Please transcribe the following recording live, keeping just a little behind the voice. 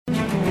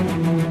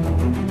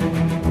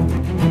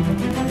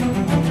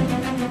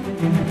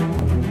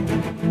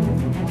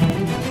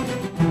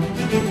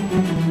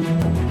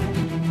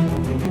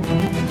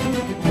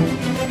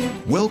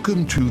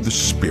Welcome to the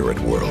spirit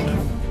world,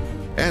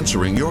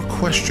 answering your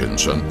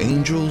questions on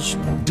angels,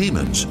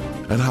 demons,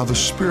 and how the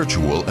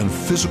spiritual and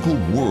physical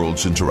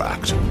worlds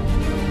interact.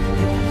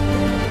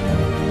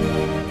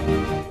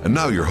 And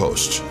now your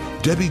hosts,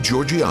 Debbie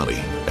Georgianni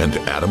and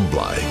Adam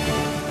Bly.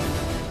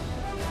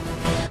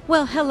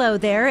 Well, hello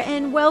there,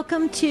 and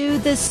welcome to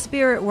the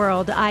spirit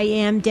world. I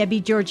am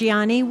Debbie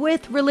Georgianni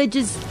with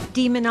religious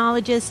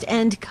demonologist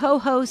and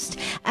co-host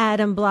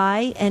Adam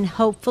Bly, and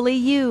hopefully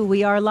you.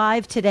 We are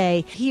live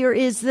today. Here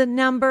is the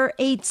number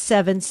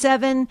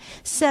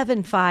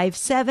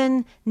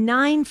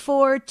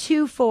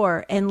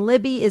 877-757-9424, and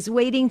Libby is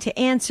waiting to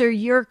answer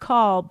your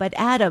call. But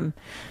Adam,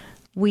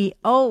 we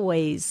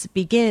always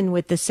begin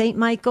with the St.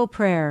 Michael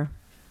prayer.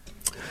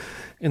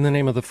 In the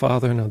name of the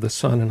Father, and of the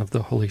Son, and of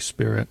the Holy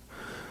Spirit.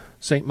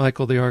 Saint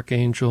Michael the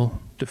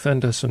Archangel,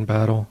 defend us in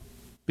battle.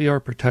 Be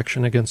our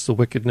protection against the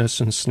wickedness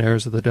and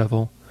snares of the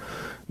devil.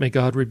 May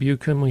God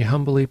rebuke him, we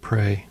humbly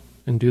pray.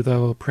 And do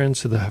thou, O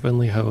Prince of the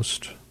heavenly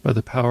host, by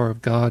the power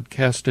of God,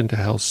 cast into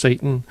hell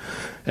Satan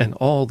and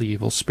all the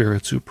evil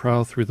spirits who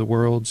prowl through the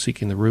world,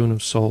 seeking the ruin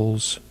of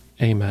souls.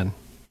 Amen.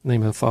 In the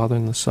name of the Father,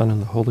 and the Son,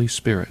 and the Holy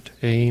Spirit.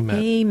 Amen.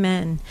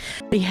 Amen.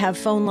 We have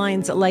phone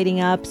lines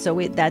lighting up, so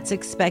that's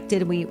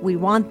expected. We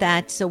want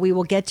that, so we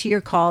will get to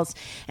your calls.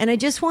 And I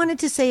just wanted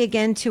to say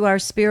again to our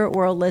Spirit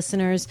World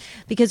listeners,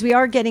 because we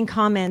are getting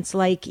comments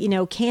like,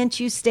 can't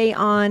you stay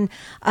on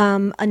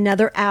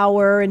another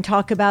hour and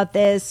talk about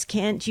this?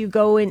 Can't you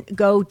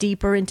go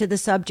deeper into the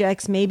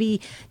subjects?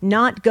 Maybe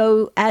not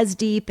go as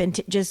deep and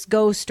just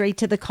go straight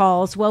to the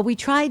calls. Well, we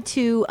tried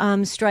to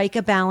strike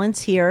a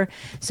balance here,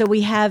 so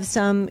we have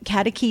some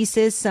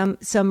catechesis,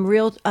 some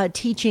real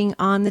teaching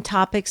on the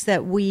topics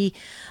that we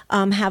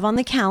have on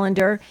the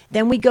calendar.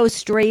 Then we go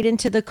straight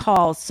into the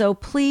calls. So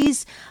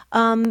please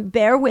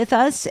bear with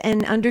us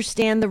and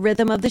understand the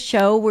rhythm of the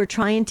show. We're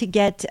trying to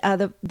get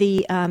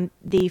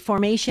the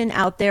formation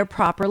out there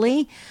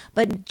properly,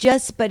 but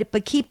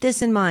keep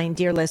this in mind,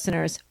 dear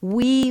listeners.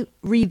 We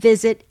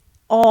revisit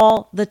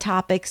all the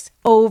topics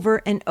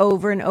over and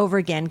over and over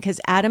again, because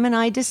Adam and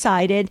I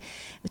decided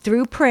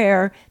through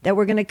prayer that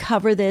we're going to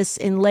cover this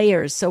in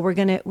layers. So we're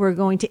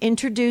going to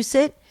introduce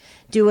it,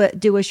 do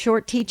a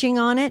short teaching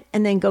on it,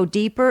 and then go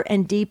deeper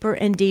and deeper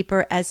and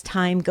deeper as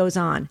time goes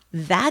on.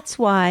 That's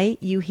why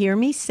you hear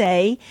me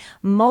say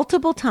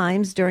multiple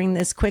times during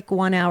this quick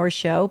 1 hour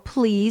show,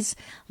 please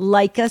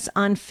like us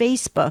on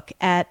Facebook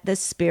at the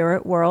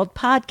Spirit World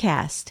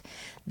Podcast.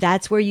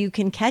 That's where you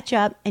can catch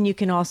up, and you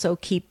can also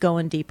keep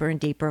going deeper and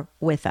deeper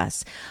with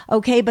us.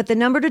 Okay, but the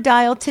number to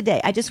dial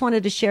today, I just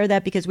wanted to share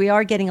that because we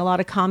are getting a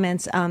lot of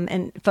comments,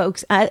 and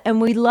folks,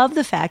 and we love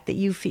the fact that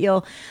you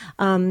feel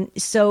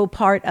so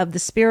part of the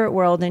spirit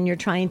world, and you're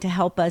trying to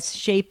help us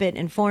shape it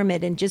and form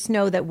it. And just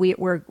know that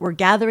we're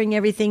gathering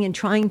everything and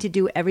trying to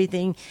do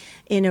everything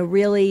in a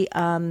really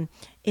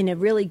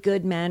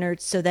good manner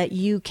so that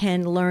you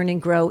can learn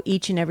and grow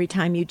each and every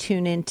time you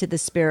tune into the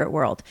spirit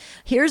world.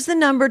 Here's the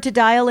number to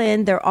dial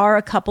in. There are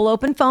a couple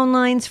open phone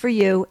lines for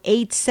you,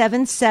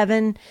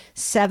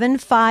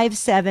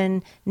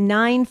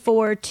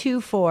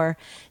 877-757-9424,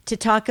 to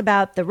talk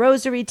about the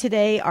Rosary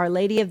today, Our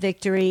Lady of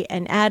Victory.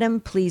 And Adam,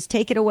 please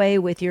take it away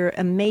with your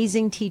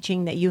amazing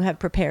teaching that you have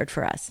prepared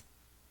for us.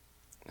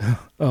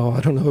 Oh,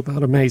 I don't know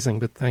about amazing,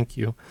 but thank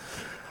you.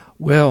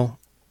 Well,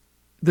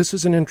 this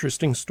is an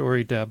interesting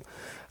story, Deb.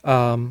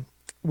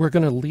 We're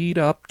going to lead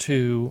up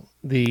to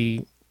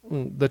the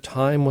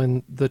time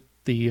when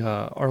the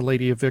Our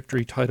Lady of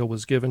Victory title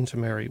was given to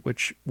Mary,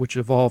 which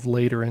evolved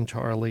later into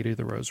Our Lady of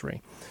the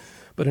Rosary.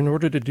 But in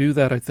order to do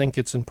that, I think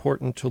it's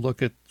important to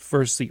look at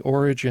first the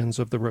origins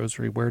of the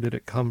Rosary. Where did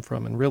it come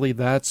from? And really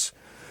that's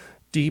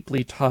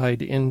deeply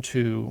tied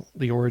into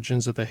the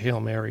origins of the Hail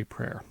Mary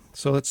prayer.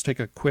 So let's take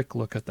a quick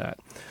look at that.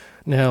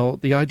 Now,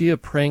 the idea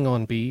of praying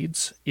on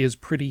beads is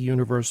pretty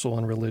universal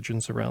in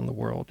religions around the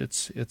world.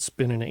 It's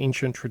been an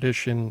ancient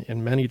tradition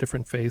in many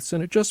different faiths,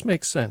 and it just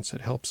makes sense.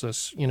 It helps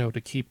us,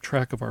 to keep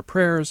track of our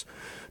prayers,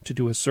 to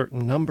do a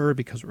certain number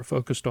because we're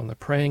focused on the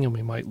praying and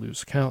we might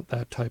lose count,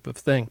 that type of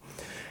thing.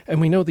 And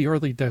we know the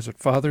early Desert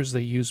Fathers, they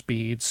used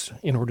beads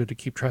in order to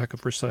keep track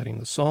of reciting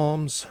the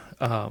Psalms.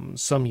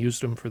 Some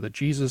used them for the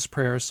Jesus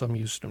prayer. Some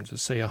used them to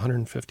say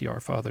 150 Our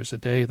Fathers a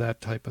day,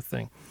 that type of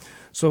thing.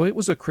 So it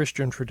was a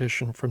Christian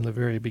tradition from the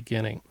very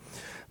beginning.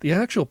 The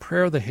actual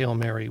prayer of the Hail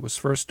Mary was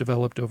first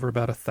developed over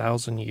about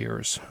 1,000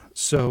 years.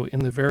 So in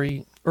the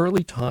very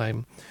early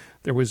time,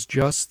 there was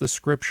just the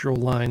scriptural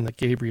line that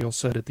Gabriel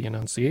said at the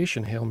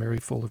Annunciation, Hail Mary,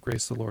 full of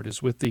grace, the Lord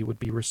is with thee, would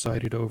be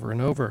recited over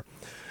and over.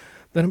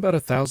 Then about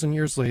 1,000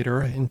 years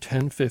later, in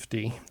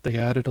 1050, they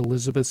added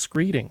Elizabeth's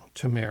greeting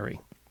to Mary.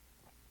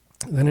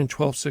 Then in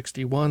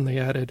 1261, they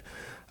added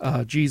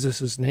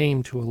Jesus'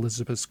 name to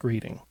Elizabeth's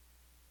greeting.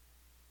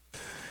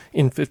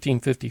 In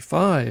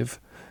 1555,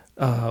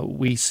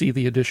 we see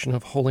the addition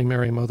of Holy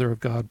Mary, Mother of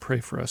God,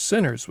 pray for us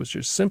sinners, which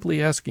is simply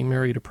asking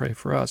Mary to pray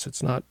for us.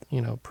 It's not,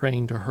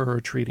 praying to her,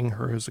 treating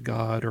her as a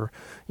god or,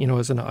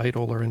 as an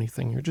idol or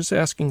anything. You're just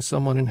asking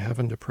someone in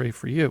heaven to pray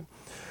for you.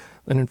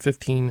 Then in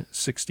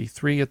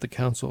 1563 at the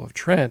Council of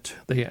Trent,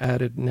 they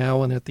added,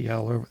 "Now and at the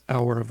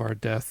hour of our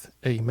death,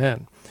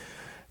 Amen."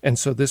 And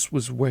so this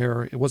was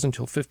where it wasn't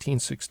until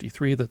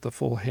 1563 that the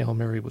full Hail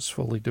Mary was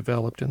fully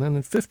developed. And then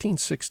in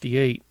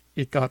 1568,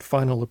 it got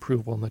final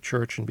approval in the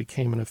church and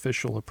became an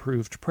official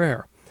approved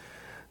prayer.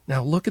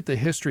 Now look at the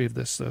history of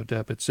this, though,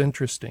 Deb. It's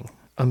interesting.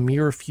 A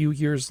mere few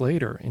years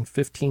later, in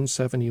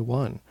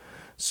 1571,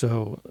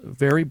 so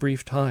very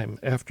brief time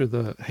after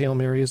the Hail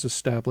Mary is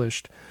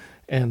established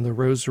and the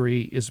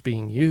Rosary is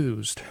being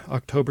used,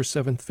 October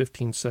 7th,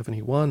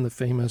 1571, the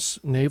famous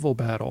naval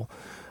battle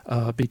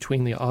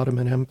between the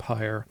Ottoman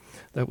Empire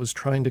that was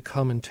trying to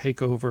come and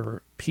take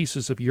over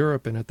pieces of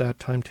Europe, and at that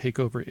time take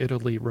over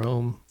Italy,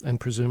 Rome,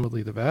 and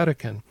presumably the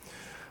Vatican.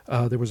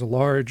 There was a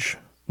large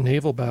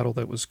naval battle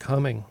that was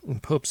coming,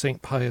 and Pope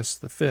St. Pius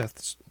V,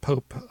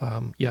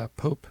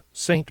 Pope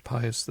St.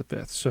 Pius V,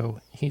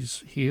 so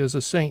he is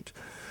a saint.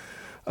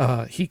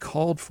 He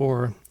called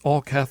for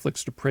all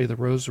Catholics to pray the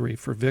Rosary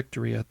for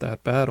victory at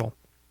that battle.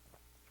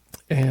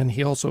 And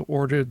he also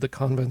ordered the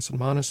convents and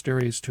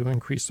monasteries to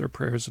increase their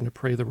prayers and to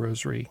pray the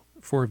Rosary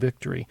for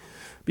victory.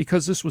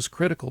 Because this was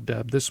critical,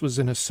 Deb. This was,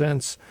 in a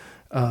sense,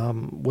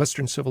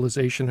 Western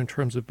civilization in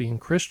terms of being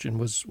Christian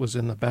was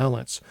in the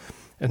balance.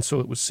 And so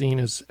it was seen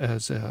as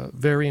a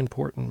very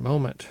important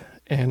moment.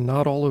 And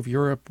not all of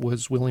Europe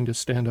was willing to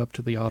stand up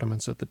to the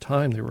Ottomans at the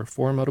time. They were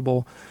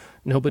formidable.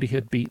 Nobody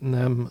had beaten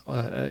them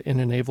in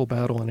a naval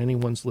battle in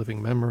anyone's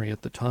living memory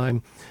at the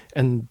time.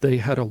 And they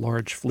had a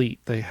large fleet.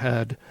 They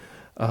had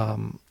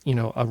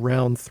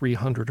around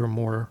 300 or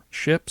more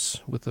ships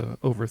with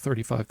over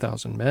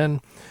 35,000 men.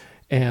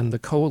 And the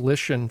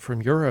coalition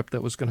from Europe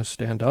that was going to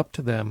stand up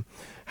to them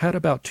had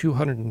about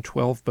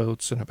 212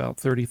 boats and about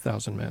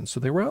 30,000 men. So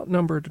they were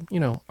outnumbered,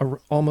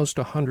 almost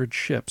 100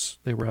 ships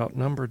they were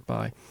outnumbered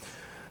by.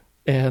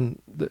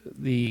 And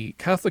the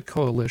Catholic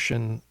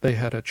coalition, they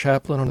had a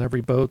chaplain on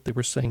every boat. They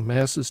were saying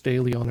masses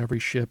daily on every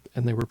ship,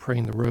 and they were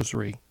praying the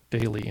Rosary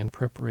daily in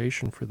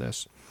preparation for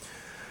this.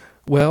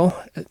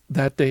 Well,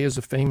 that day is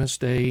a famous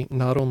day,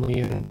 not only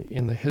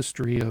in the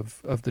history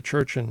of the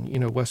church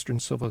and, Western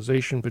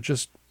civilization, but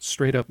just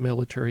straight up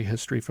military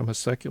history from a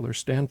secular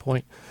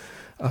standpoint.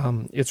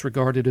 It's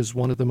regarded as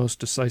one of the most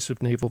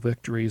decisive naval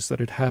victories that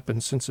had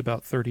happened since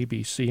about 30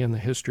 BC in the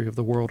history of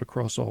the world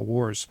across all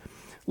wars.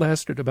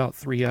 Lasted about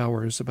 3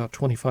 hours, about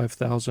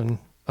 25,000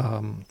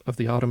 of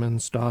the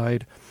Ottomans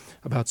died,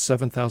 about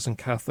 7,000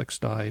 Catholics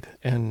died,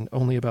 and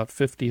only about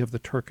 50 of the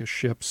Turkish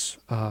ships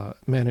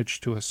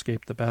managed to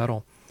escape the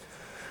battle.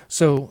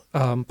 So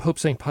Pope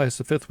St. Pius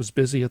V was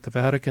busy at the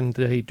Vatican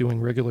today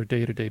doing regular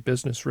day-to-day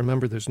business.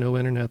 Remember, there's no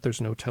internet,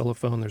 there's no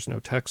telephone, there's no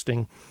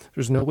texting,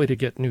 there's no way to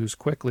get news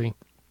quickly.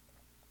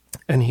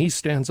 And he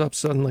stands up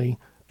suddenly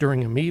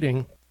during a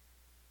meeting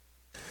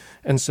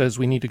and says,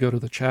 we need to go to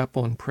the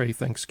chapel and pray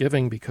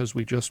Thanksgiving because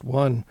we just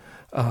won.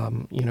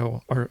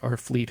 Our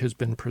fleet has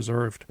been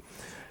preserved.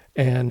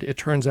 And it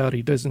turns out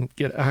he doesn't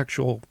get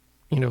actual,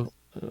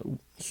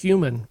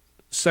 human,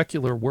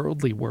 secular,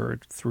 worldly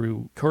word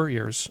through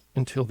couriers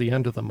until the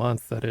end of the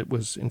month that it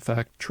was, in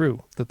fact,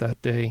 true,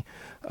 that day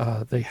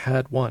they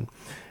had won.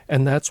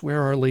 And that's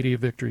where Our Lady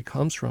of Victory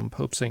comes from.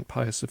 Pope St.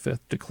 Pius V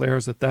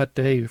declares that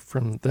day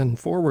from then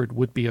forward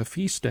would be a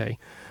feast day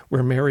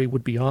where Mary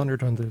would be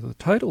honored under the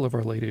title of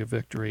Our Lady of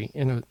Victory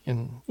in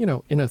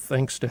a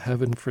thanks to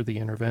heaven for the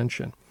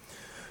intervention.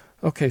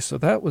 Okay, so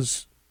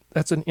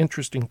that's an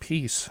interesting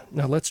piece.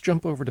 Now let's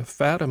jump over to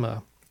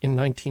Fatima in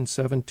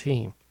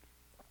 1917.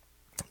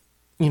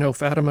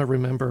 Fatima,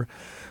 remember,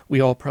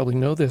 we all probably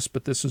know this,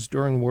 but this is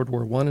during World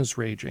War I is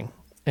raging.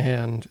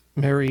 And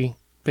Mary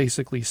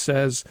basically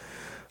says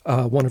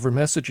one of her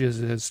messages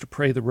is to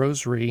pray the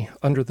Rosary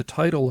under the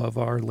title of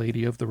Our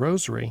Lady of the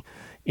Rosary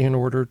in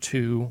order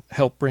to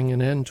help bring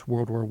an end to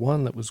World War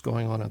I that was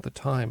going on at the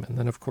time. And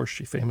then, of course,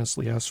 she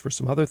famously asked for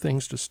some other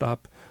things to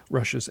stop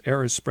Russia's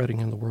errors spreading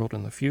in the world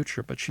in the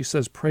future. But she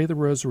says, pray the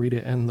Rosary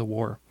to end the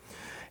war,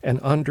 and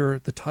under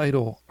the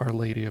title Our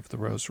Lady of the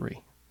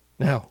Rosary.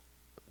 Now,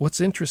 what's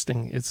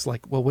interesting, it's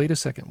like, well, wait a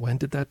second, when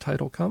did that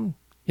title come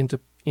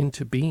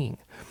into being?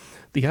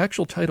 The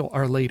actual title,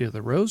 Our Lady of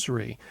the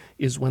Rosary,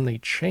 is when they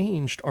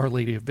changed Our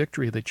Lady of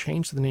Victory. They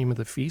changed the name of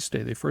the feast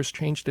day. They first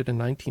changed it in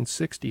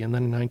 1960, and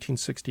then in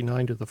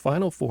 1969 to the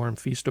final form,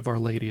 Feast of Our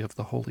Lady of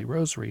the Holy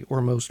Rosary,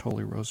 or Most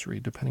Holy Rosary,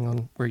 depending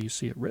on where you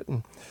see it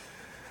written.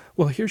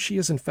 Well, here she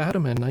is in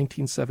Fatima in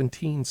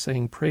 1917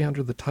 saying, pray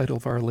under the title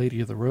of Our Lady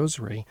of the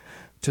Rosary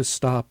to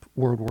stop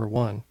World War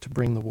I, to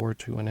bring the war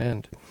to an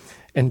end.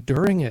 And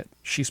during it,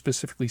 she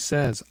specifically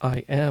says,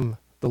 I am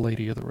the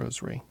Lady of the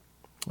Rosary.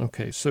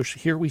 Okay, so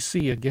here we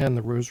see again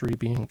the Rosary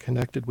being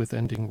connected with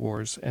ending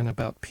wars and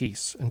about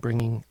peace and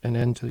bringing an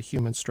end to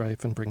human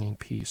strife and bringing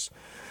peace.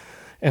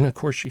 And of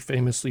course, she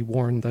famously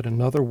warned that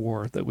another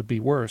war that would be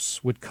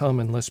worse would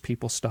come unless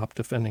people stopped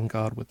defending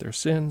God with their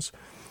sins.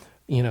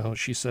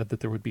 She said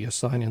that there would be a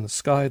sign in the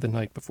sky the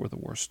night before the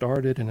war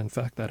started, and in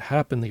fact that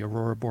happened. The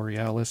Aurora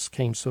Borealis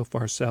came so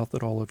far south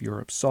that all of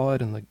Europe saw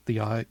it, and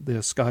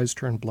the skies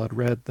turned blood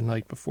red the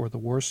night before the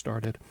war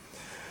started.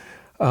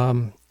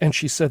 And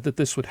she said that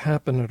this would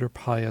happen under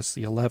Pius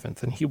XI,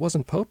 and he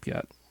wasn't Pope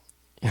yet,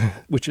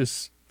 which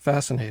is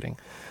fascinating.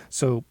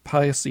 So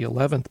Pius XI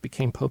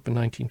became Pope in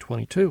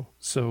 1922,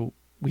 so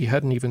we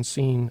hadn't even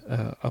seen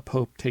a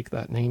Pope take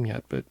that name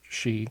yet, but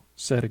she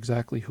said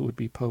exactly who would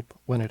be Pope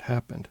when it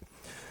happened.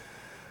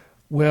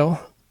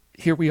 Well,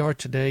 here we are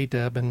today,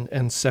 Deb,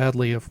 and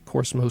sadly, of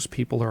course, most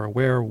people are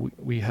aware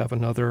we have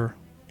another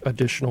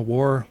additional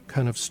war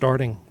kind of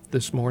starting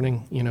this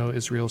morning. You know,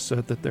 Israel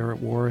said that they're at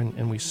war,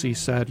 and we see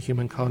sad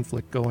human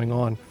conflict going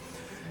on.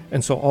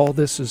 And so all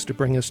this is to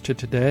bring us to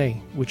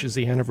today, which is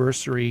the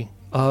anniversary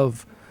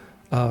of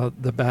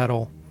the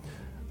battle,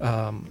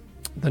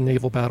 the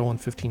naval battle in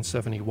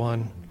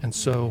 1571. And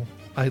so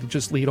I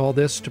just lead all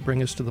this to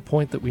bring us to the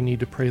point that we need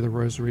to pray the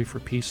rosary for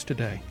peace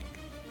today.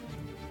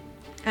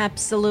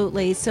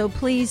 Absolutely. So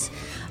please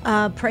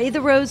pray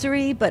the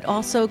rosary, but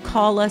also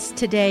call us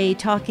today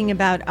talking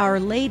about Our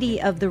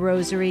Lady of the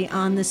Rosary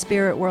on the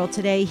Spirit World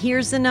today.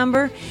 Here's the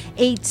number,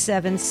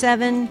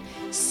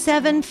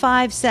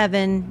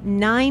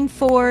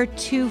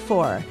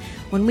 877-757-9424.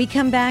 When we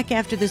come back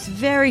after this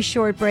very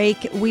short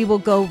break, we will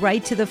go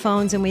right to the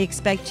phones, and we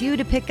expect you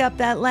to pick up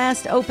that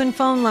last open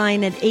phone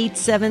line at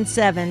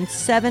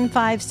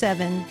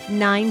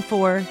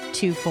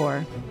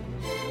 877-757-9424.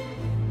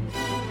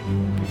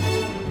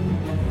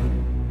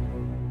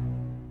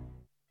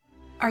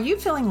 Are you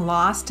feeling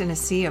lost in a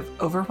sea of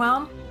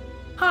overwhelm?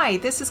 Hi,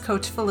 this is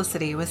Coach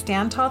Felicity with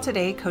Stand Tall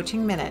Today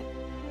Coaching Minute.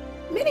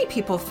 Many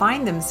people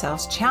find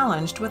themselves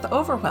challenged with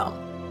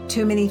overwhelm.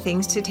 Too many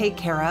things to take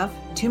care of,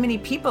 too many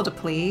people to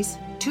please,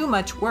 too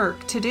much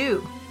work to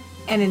do.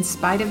 And in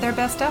spite of their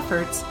best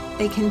efforts,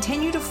 they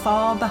continue to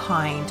fall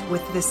behind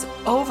with this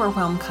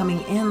overwhelm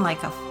coming in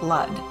like a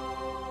flood.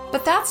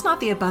 But that's not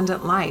the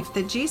abundant life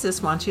that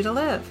Jesus wants you to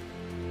live.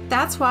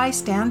 That's why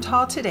Stand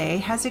Tall Today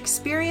has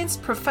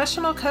experienced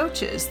professional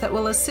coaches that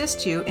will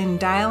assist you in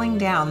dialing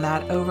down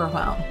that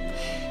overwhelm.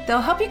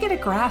 They'll help you get a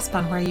grasp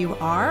on where you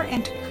are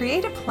and to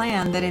create a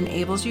plan that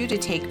enables you to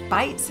take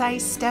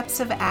bite-sized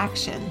steps of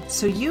action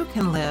so you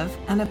can live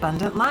an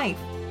abundant life.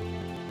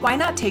 Why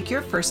not take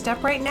your first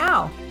step right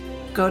now?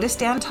 Go to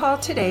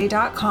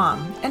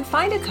standtalltoday.com and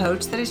find a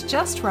coach that is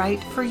just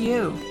right for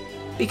you.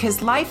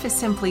 Because life is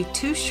simply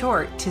too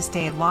short to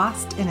stay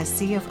lost in a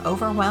sea of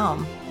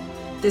overwhelm.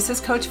 This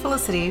is Coach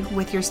Felicity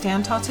with your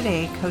Stand Tall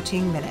Today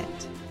Coaching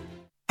Minute.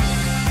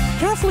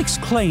 Catholics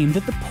claim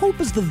that the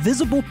Pope is the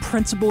visible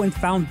principle and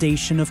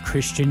foundation of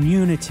Christian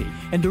unity.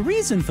 And the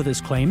reason for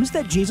this claim is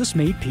that Jesus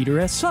made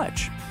Peter as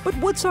such. But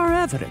what's our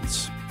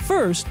evidence?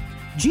 First,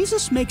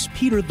 Jesus makes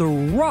Peter the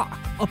rock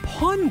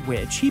upon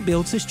which he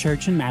builds his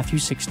church in Matthew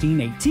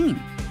 16:18.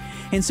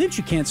 And since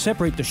you can't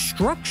separate the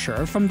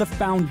structure from the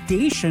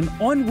foundation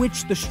on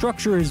which the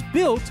structure is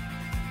built,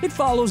 it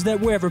follows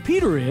that wherever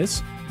Peter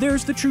is,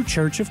 there's the true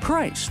church of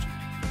Christ.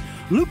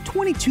 Luke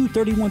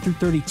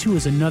 22:31-32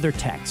 is another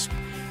text.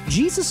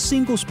 Jesus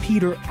singles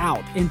Peter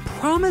out and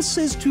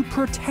promises to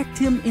protect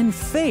him in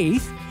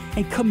faith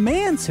and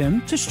commands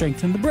him to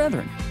strengthen the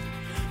brethren.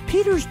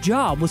 Peter's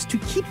job was to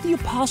keep the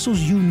apostles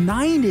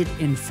united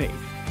in faith.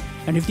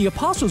 And if the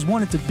apostles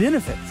wanted to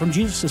benefit from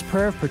Jesus'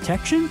 prayer of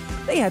protection,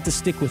 they had to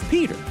stick with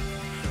Peter.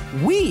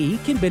 We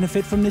can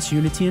benefit from this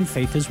unity in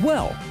faith as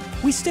well.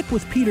 We stick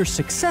with Peter's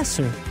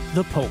successor,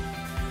 the Pope.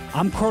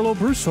 I'm Carlo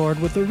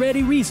Broussard with the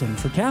ready reason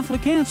for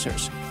Catholic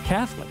Answers,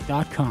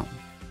 Catholic.com.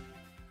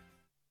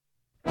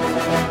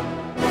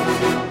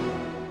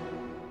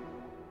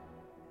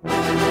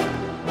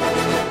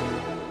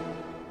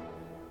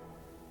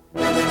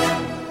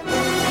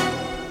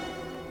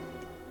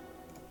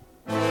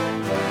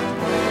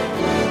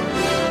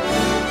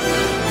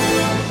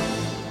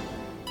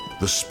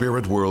 The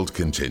Spirit World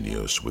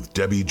continues with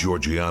Debbie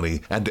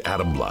Georgiani and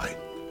Adam Blai.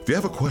 If you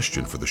have a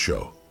question for the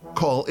show,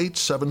 call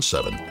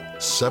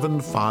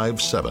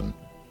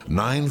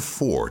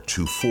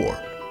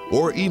 877-757-9424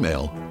 or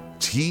email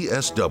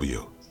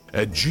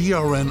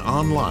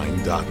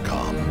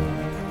tsw@grnonline.com.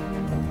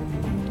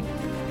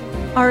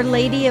 Our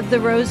Lady of the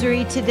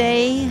Rosary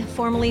today,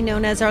 formerly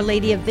known as Our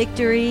Lady of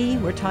Victory.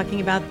 We're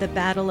talking about the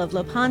Battle of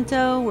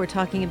Lepanto. We're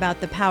talking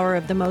about the power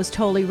of the Most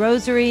Holy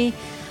Rosary.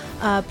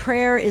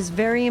 Prayer is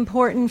very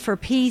important for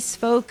peace,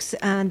 folks,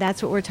 and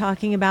that's what we're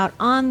talking about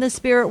on the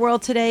Spirit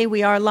World today.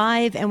 We are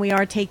live and we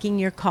are taking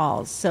your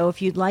calls. So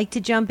if you'd like to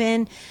jump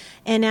in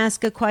and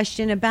ask a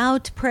question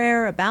about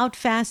prayer, about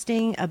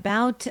fasting,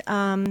 about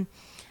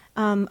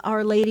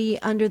Our Lady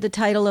under the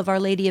title of Our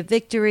Lady of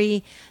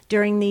Victory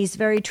during these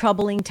very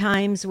troubling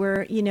times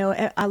where, you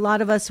know, a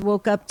lot of us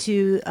woke up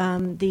to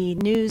the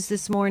news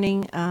this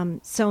morning.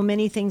 So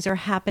many things are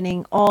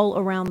happening all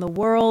around the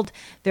world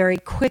very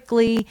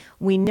quickly.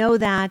 We know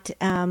that.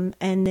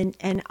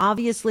 And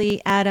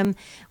obviously, Adam,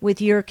 with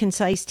your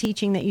concise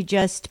teaching that you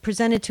just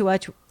presented to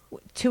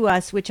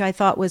us, which I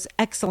thought was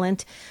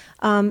excellent,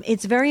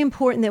 it's very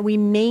important that we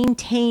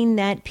maintain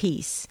that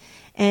peace.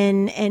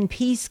 And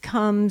peace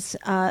comes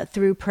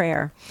through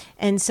prayer.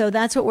 And so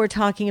that's what we're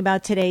talking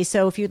about today.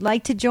 So if you'd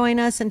like to join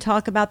us and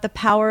talk about the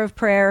power of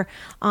prayer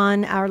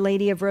on Our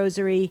Lady of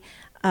Rosary,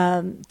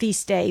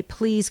 feast day,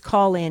 please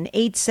call in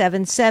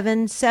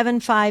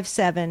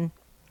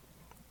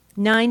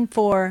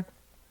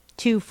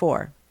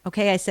 877-757-9424.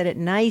 Okay, I said it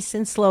nice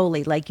and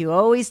slowly, like you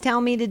always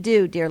tell me to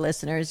do, dear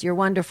listeners. You're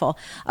wonderful.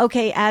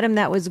 Okay, Adam,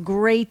 that was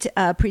great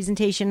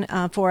presentation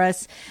for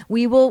us.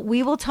 We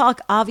will talk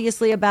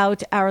obviously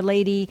about Our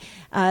Lady,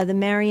 the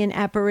Marian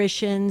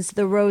apparitions,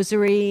 the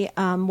Rosary,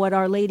 what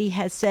Our Lady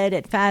has said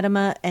at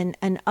Fatima,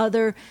 and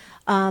other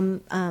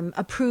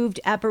approved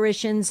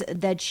apparitions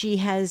that she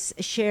has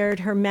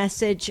shared her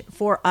message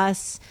for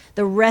us,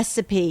 the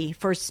recipe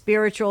for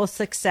spiritual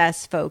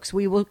success, folks.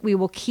 We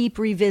will keep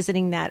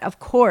revisiting that. Of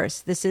course,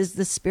 this is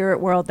the spirit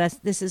world.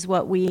 This is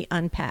what we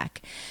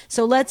unpack.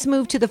 So let's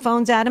move to the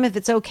phones, Adam, if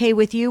it's okay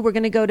with you. We're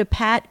going to go to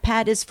Pat.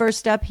 Pat is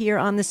first up here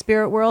on the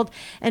spirit world,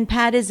 and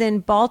Pat is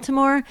in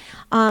Baltimore,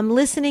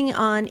 listening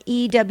on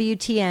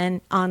EWTN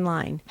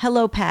online.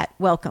 Hello, Pat.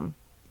 Welcome.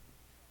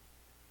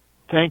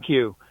 Thank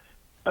you.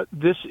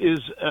 This is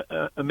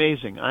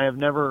amazing. I have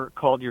never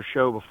called your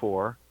show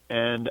before,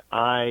 and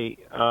I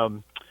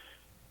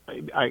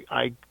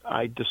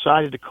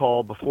decided to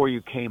call before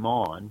you came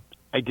on.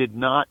 I did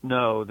not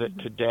know that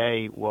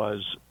today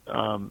was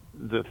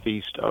the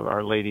feast of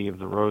Our Lady of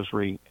the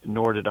Rosary,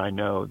 nor did I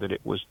know that it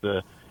was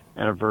the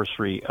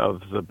anniversary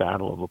of the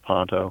Battle of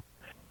Lepanto.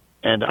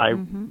 And I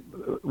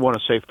want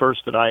to say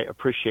first that I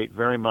appreciate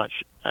very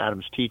much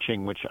Adam's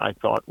teaching, which I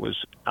thought was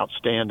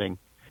outstanding.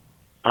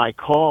 I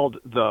called,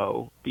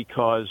 though,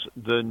 because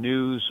the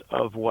news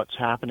of what's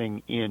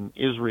happening in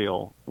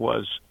Israel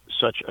was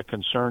such a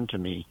concern to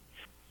me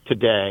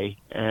today,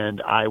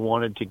 and I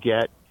wanted to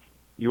get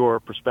your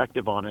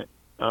perspective on it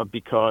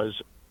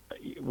because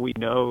we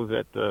know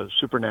that the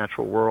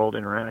supernatural world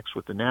interacts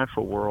with the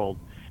natural world,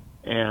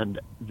 and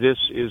this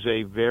is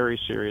a very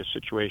serious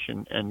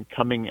situation, and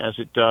coming as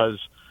it does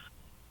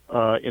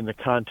in the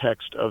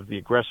context of the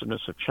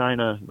aggressiveness of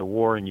China, the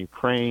war in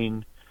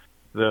Ukraine,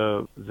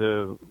 the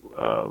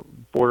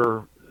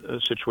border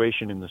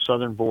situation in the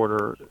southern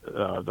border,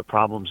 the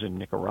problems in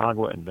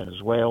Nicaragua and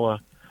Venezuela,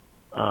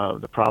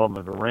 the problem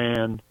of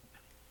Iran.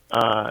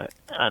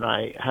 And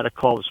I had a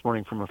call this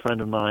morning from a friend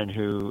of mine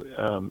who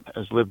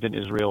has lived in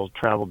Israel,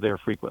 traveled there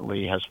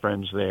frequently, has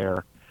friends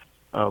there,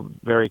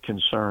 very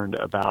concerned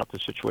about the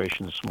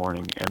situation this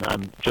morning. And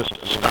I'm just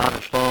on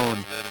the phone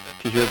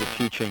to hear the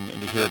teaching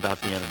and to hear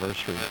about the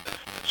anniversary.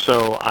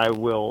 So I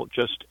will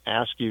just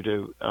ask you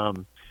to...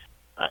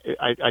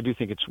 I do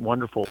think it's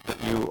wonderful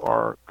that you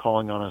are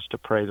calling on us to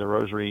pray the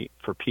Rosary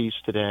for peace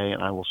today,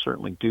 and I will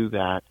certainly do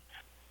that.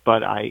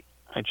 But I'm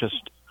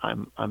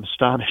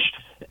astonished,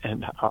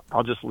 and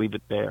I'll just leave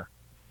it there.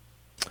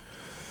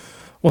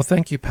 Well,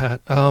 thank you,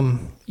 Pat.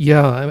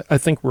 I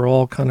think we're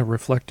all kind of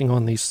reflecting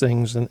on these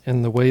things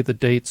and the way the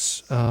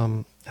dates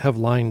have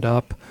lined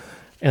up.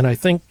 And I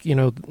think,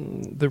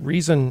 the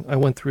reason I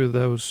went through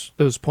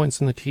those points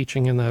in the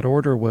teaching in that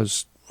order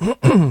was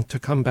to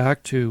come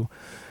back to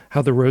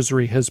how the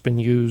Rosary has been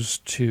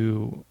used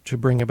to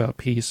bring about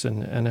peace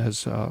and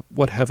as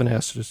what heaven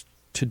asks us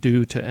to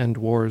do to end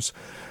wars.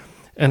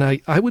 And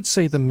I would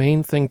say the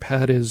main thing,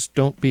 Pat, is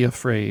don't be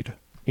afraid.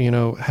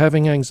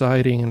 Having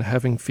anxiety and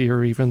having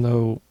fear, even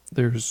though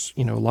there's,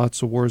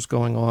 lots of wars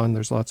going on,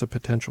 there's lots of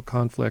potential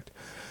conflict.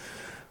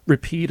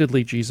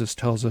 Repeatedly, Jesus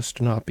tells us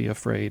to not be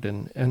afraid,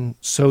 and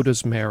so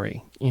does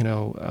Mary.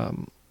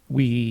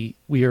 We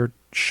are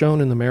shown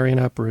in the Marian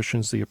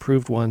apparitions, the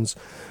approved ones,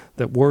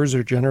 that wars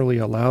are generally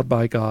allowed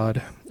by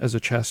God as a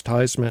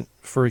chastisement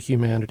for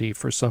humanity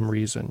for some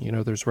reason.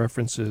 There's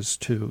references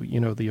to,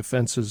 the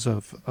offenses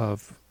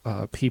of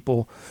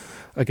people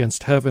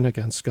against heaven,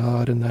 against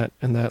God, and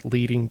that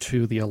leading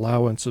to the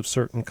allowance of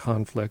certain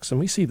conflicts. And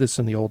we see this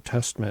in the Old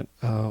Testament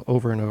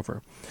over and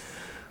over.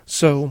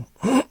 So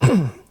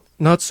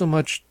not so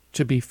much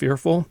to be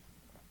fearful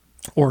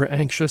or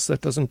anxious,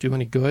 that doesn't do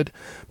any good.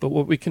 But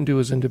what we can do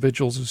as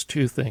individuals is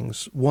two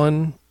things.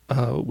 One,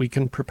 we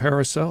can prepare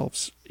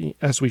ourselves,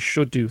 as we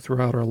should do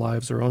throughout our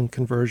lives, our own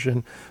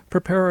conversion,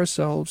 prepare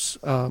ourselves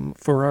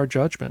for our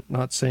judgment.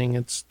 Not saying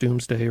it's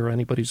doomsday or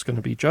anybody's going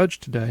to be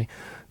judged today.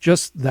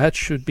 Just that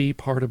should be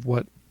part of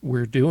what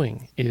we're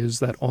doing, is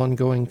that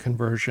ongoing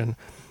conversion,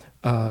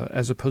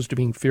 as opposed to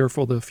being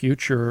fearful of the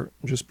future.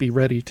 Just be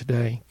ready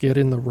today. Get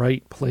in the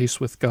right place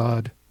with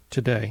God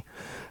today.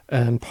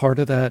 And part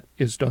of that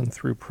is done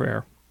through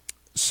prayer.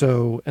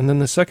 So, and then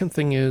the second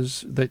thing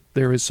is that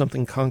there is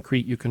something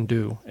concrete you can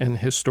do, and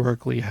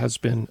historically has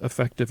been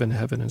effective and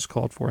heaven is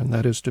called for, and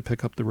that is to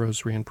pick up the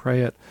Rosary and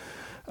pray it.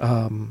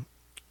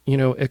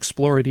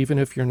 Explore it, even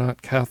if you're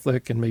not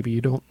Catholic and maybe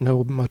you don't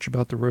know much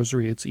about the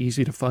Rosary. It's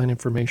easy to find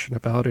information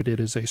about it. It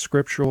is a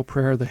scriptural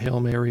prayer. The Hail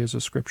Mary is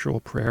a scriptural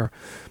prayer.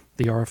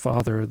 The Our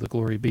Father, the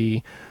Glory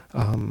Be,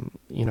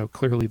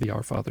 clearly the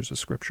Our Father is a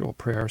scriptural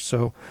prayer.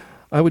 So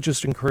I would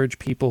just encourage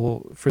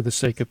people, for the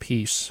sake of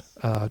peace,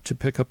 to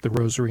pick up the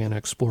Rosary and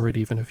explore it,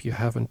 even if you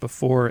haven't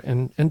before.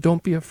 And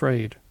don't be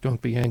afraid.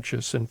 Don't be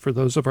anxious. And for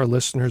those of our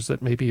listeners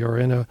that maybe are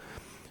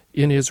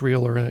in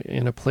Israel or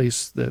in a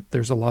place that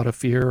there's a lot of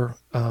fear,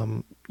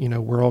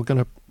 we're all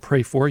going to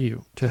pray for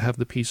you to have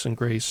the peace and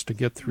grace to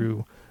get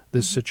through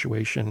this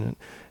situation,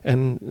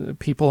 and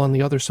people on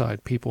the other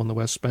side, people in the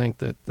West Bank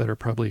that are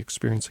probably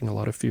experiencing a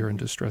lot of fear and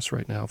distress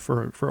right now.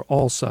 For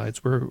all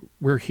sides,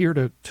 we're here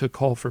to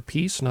call for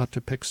peace, not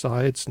to pick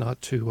sides,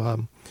 not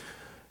to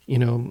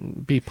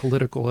be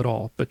political at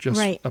all, but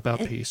just about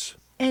peace.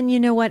 And you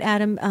know what,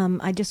 Adam?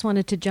 I just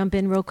wanted to jump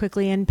in real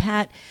quickly. And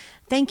Pat,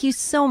 thank you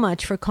so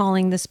much for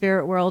calling the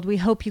Spirit World. We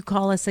hope you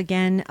call us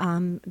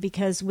again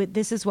because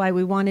this is why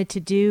we wanted to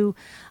do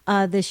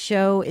this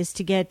show, is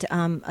to get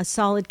a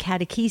solid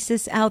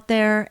catechesis out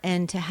there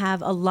and to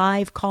have a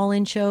live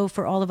call-in show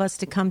for all of us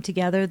to come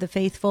together, the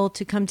faithful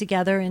to come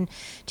together and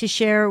to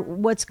share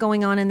what's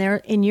going on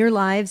in your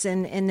lives,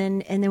 and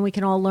then we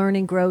can all learn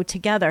and grow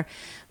together.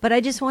 But I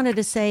just wanted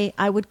to say,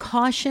 I would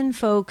caution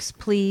folks,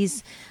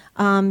 please,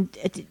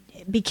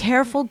 be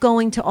careful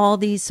going to all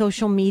these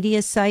social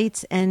media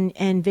sites and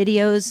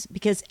videos,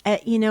 because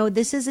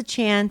this is a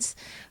chance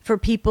for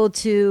people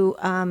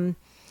to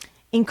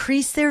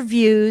increase their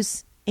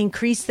views,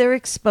 increase their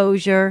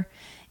exposure,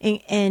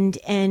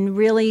 and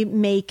really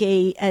make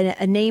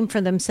a name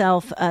for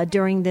themselves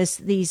during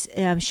these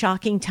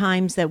shocking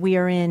times that we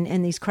are in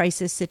and these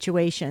crisis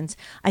situations.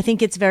 I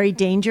think it's very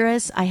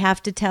dangerous. I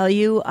have to tell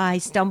you, I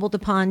stumbled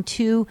upon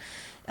two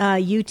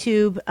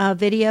YouTube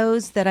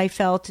videos that I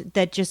felt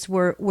that just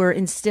were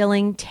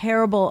instilling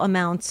terrible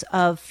amounts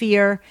of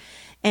fear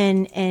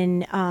and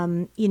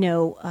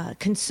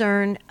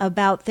concern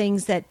about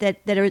things that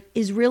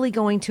is really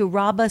going to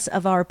rob us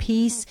of our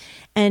peace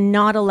and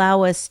not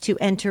allow us to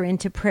enter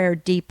into prayer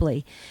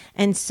deeply.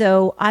 And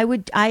so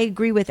I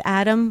agree with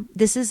Adam.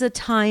 This is a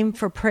time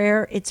for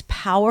prayer. It's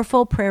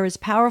powerful. Prayer is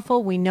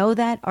powerful. We know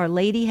that. Our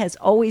Lady has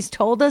always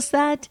told us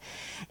that.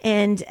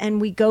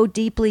 And we go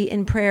deeply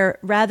in prayer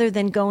rather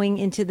than going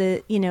into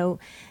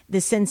the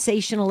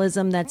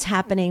sensationalism that's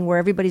happening where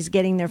everybody's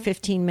getting their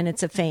 15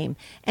 minutes of fame.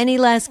 Any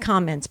last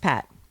comments,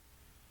 Pat?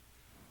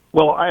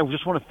 Well, I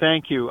just want to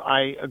thank you.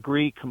 I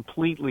agree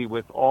completely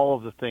with all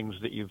of the things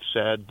that you've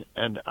said,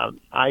 and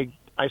I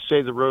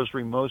say the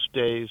Rosary most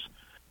days,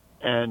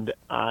 and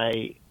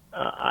I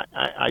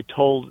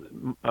told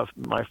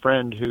my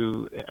friend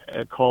who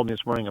called me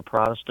this morning, a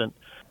Protestant,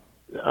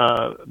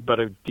 but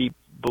a deep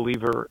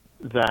believer,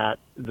 that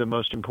the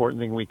most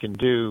important thing we can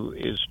do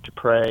is to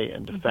pray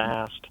and to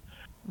fast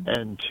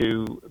and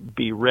to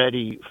be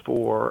ready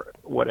for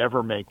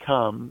whatever may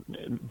come,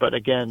 but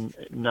again,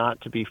 not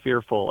to be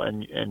fearful.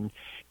 And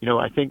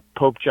I think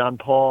Pope John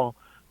Paul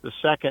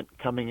II,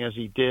 coming as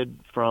he did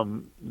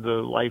from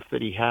the life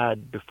that he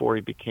had before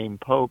he became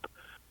Pope,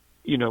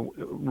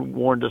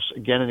 warned us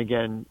again and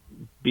again,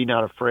 be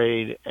not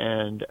afraid.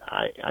 And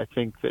I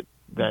think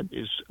that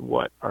is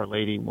what Our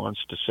Lady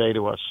wants to say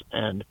to us.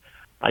 And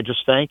I just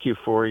thank you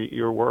for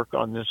your work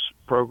on this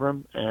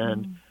program,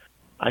 and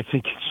I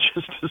think it's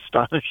just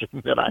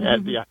astonishing that I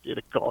had the idea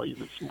to call you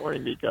this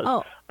morning,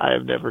 because I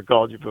have never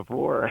called you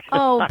before.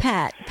 Oh,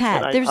 Pat,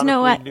 there's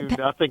I knew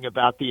nothing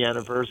about the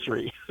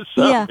anniversary.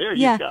 So there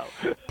you go.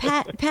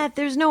 Pat,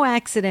 there's no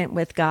accident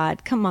with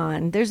God. Come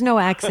on, there's no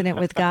accident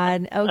with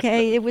God.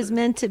 Okay, it was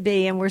meant to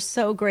be, and we're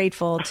so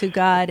grateful to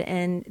God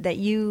and that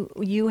you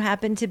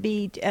happen to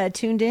be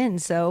tuned in.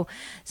 So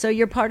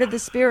you're part of the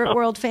Spirit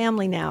World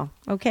family now.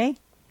 Okay.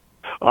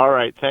 All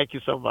right. Thank you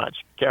so much.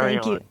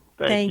 Thank you.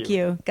 Thank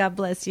you. God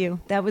bless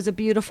you. That was a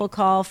beautiful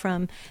call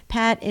from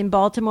Pat in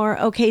Baltimore.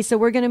 Okay, so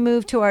we're going to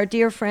move to our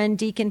dear friend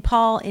Deacon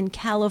Paul in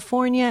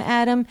California,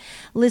 Adam,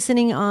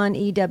 listening on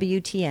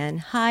EWTN.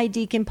 Hi,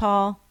 Deacon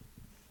Paul.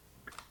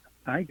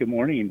 Hi, good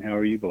morning. How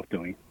are you both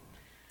doing?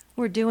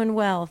 We're doing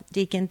well,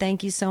 Deacon.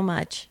 Thank you so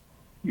much.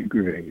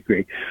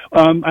 Great.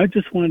 I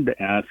just wanted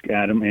to ask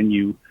Adam and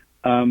you,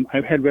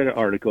 I had read an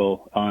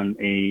article on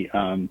a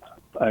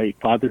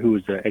father who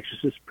was an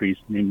exorcist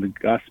priest named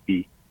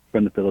Legazpi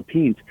from the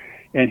Philippines,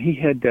 and he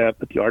had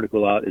put the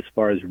article out as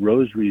far as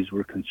rosaries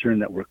were concerned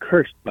that were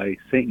cursed by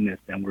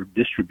Satanists and were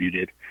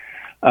distributed.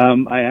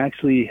 I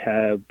actually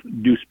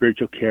do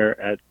spiritual care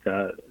at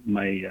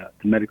my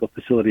the medical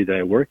facility that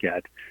I work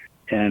at,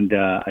 and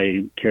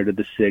I care to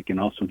the sick and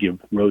also give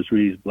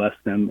rosaries, bless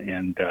them,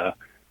 and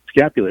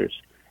scapulars.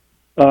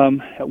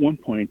 At one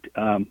point,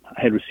 I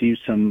had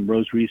received some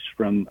rosaries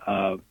from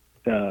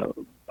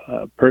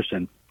a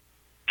person,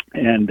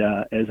 and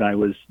as I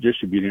was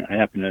distributing, I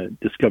happened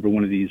to discover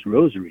one of these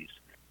rosaries.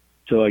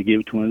 So I gave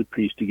it to one of the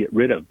priests to get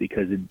rid of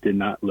because it did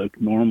not look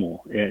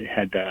normal. It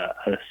had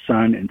a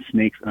sun and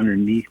snakes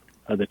underneath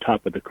the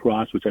top of the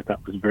cross, which I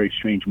thought was very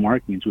strange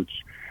markings, which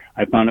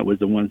I found it was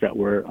the ones that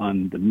were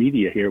on the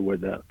media here where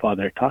the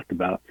father had talked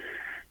about.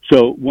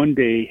 So one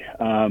day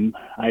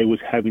I was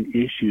having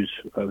issues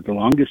the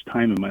longest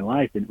time in my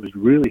life, and it was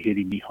really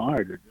hitting me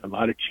hard. A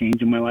lot of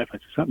change in my life. I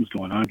said, something's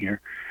going on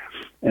here.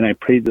 And I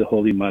prayed to the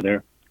Holy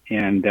Mother,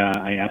 and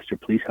I asked her,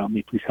 please help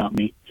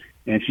me.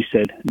 And she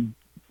said,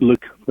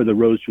 look for the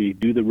rosary,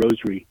 do the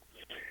rosary.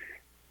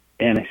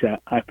 And I said,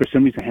 for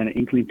some reason I had an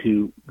inkling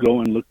to go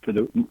and look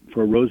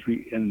for a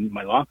rosary in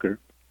my locker.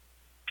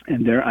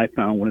 And there I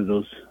found one of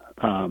those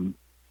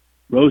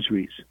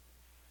rosaries,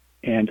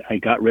 and I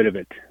got rid of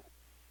it.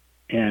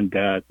 And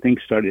things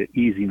started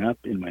easing up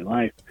in my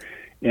life.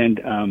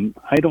 And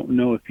I don't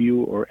know if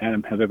you or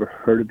Adam have ever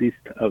heard of these,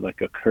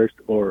 like a cursed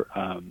or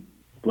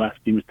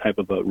blasphemous type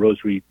of a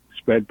rosary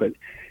spread, but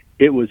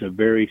it was a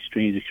very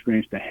strange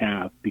experience to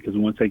have, because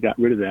once I got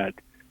rid of that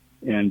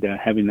and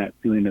having that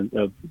feeling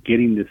of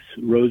getting this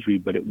rosary,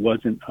 but it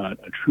wasn't a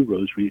true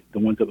rosary, the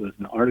ones that was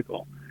in the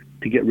article,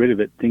 to get rid of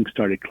it, things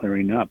started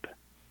clearing up.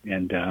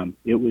 And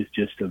it was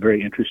just a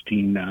very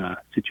interesting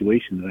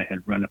situation that I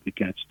had run up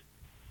against.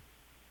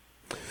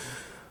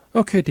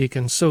 Okay,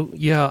 Deacon. So,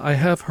 yeah, I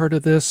have heard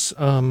of this.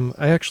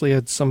 I actually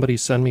had somebody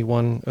send me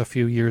one a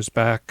few years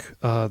back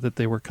that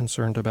they were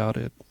concerned about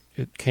it.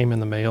 It came in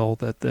the mail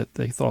that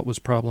they thought was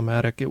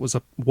problematic. It was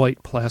a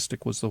white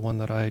plastic was the one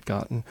that I had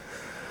gotten.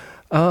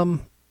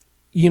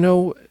 You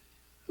know,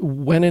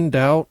 when in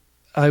doubt,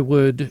 I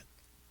would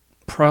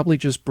probably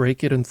just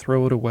break it and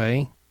throw it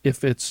away.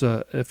 If it's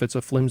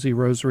a flimsy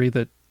rosary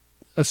that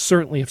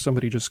certainly if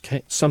somebody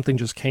something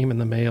just came in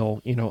the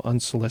mail, you know,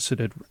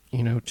 unsolicited,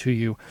 you know, to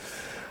you.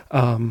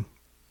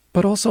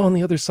 But also on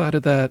the other side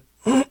of that,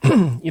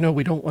 you know,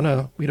 we don't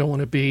want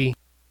to be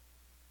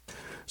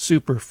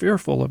super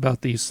fearful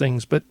about these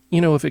things. But,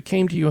 you know, if it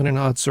came to you in an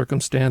odd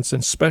circumstance,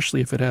 and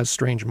especially if it has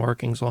strange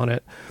markings on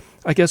it,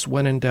 I guess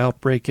when in doubt,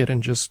 break it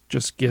and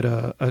just get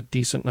a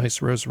decent,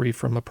 nice rosary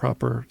from a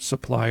proper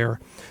supplier.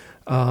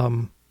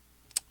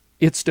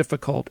 It's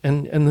difficult.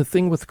 And the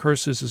thing with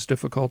curses is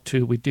difficult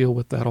too. We deal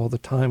with that all the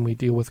time. We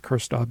deal with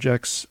cursed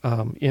objects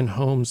in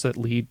homes that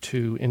lead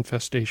to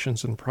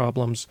infestations and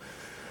problems.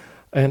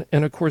 And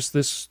of course,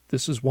 this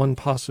is one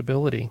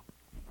possibility.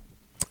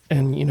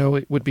 And, you know,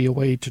 it would be a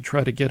way to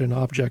try to get an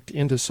object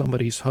into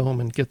somebody's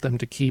home and get them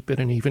to keep it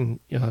and even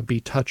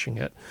be touching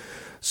it.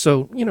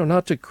 So, you know,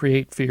 not to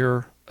create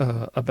fear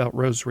about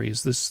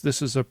rosaries.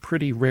 This is a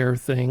pretty rare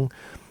thing.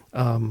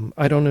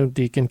 I don't know,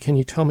 Deacon, can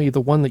you tell me the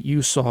one that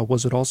you saw,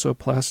 was it also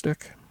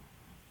plastic?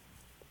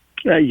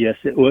 Yes,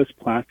 it was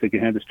plastic.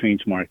 It had the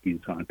strange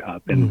markings on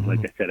top. And like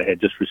I said, I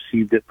had just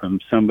received it from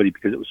somebody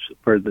because it was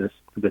for the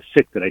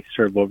sick that I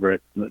serve over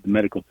at the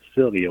medical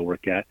facility I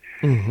work at.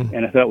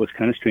 And I thought it was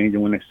kind of strange.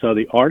 And when I saw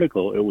the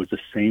article, it was the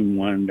same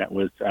one that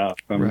was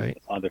from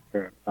Father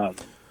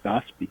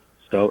Gosby.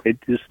 So it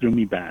just threw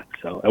me back.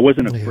 So I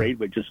wasn't afraid,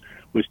 but just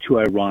was too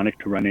ironic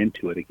to run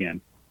into it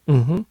again.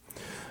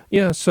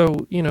 Yeah,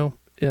 so, you know,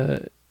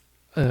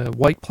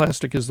 white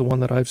plastic is the one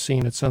that I've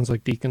seen. It sounds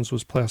like Deacon's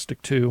was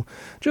plastic too.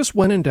 Just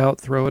when in doubt,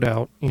 throw it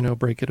out, you know,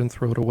 break it and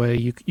throw it away.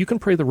 You can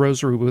pray the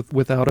rosary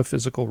without a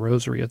physical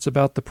rosary. It's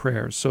about the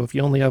prayers. So if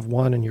you only have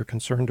one and you're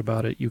concerned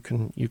about it, you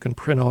can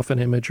print off an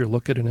image or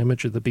look at an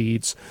image of the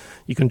beads.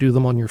 You can do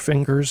them on your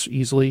fingers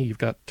easily. You've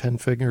got 10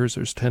 fingers.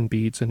 There's 10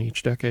 beads in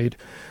each decade.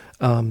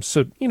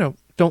 So, you know,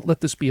 don't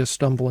let this be a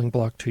stumbling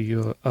block to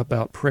you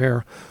about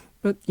prayer.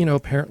 But, you know,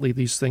 apparently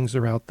these things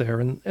are out there.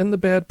 And the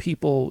bad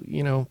people,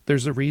 you know,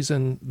 there's a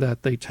reason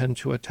that they tend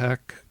to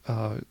attack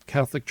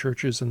Catholic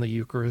churches and the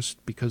Eucharist,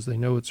 because they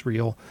know it's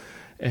real.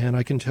 And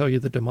I can tell you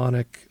the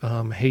demonic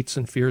hates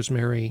and fears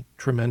Mary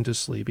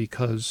tremendously,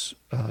 because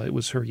it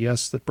was her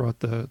yes that brought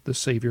the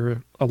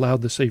Savior,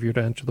 allowed the Savior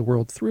to enter the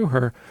world through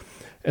her.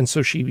 And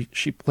so she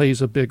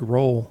plays a big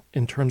role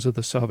in terms of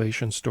the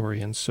salvation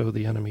story. And so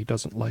the enemy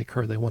doesn't like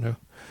her. They want to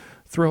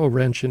throw a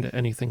wrench into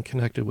anything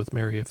connected with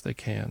Mary if they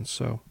can.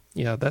 So,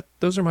 yeah,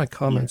 those are my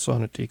comments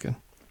on it, Deacon.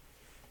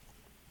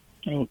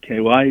 Okay,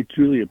 well, I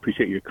truly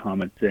appreciate your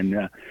comments,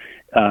 and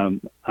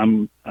I'm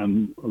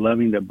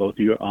loving that both of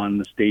you are on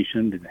the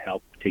station to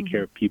help take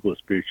care of people with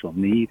spiritual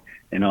need,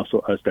 and also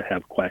us to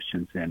have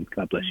questions. And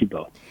God bless you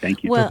both.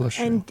 Thank you. Well,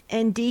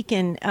 and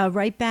Deacon,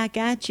 right back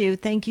at you.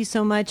 Thank you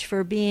so much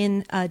for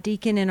being a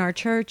deacon in our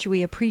church.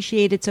 We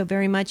appreciate it so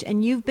very much,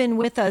 and you've been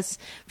with us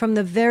from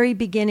the very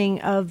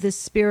beginning of the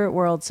Spirit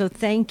World. So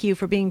thank you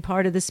for being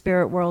part of the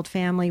Spirit World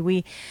family.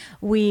 We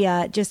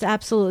just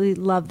absolutely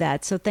love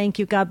that. So thank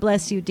you. God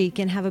bless you,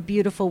 Deacon. Have a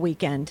beautiful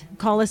weekend.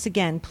 Call us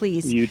again,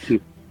 please. You too.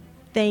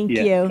 Thank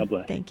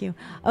you. Thank you.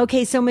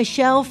 Okay, so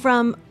Michelle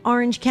from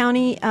Orange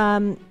County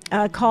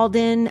called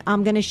in.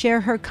 I'm going to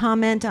share her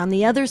comment on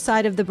the other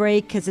side of the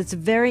break because it's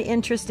very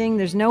interesting.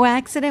 There's no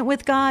accident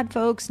with God,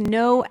 folks.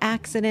 No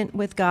accident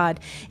with God.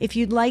 If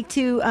you'd like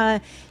to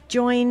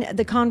join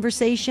the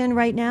conversation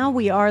right now,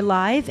 we are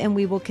live, and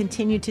we will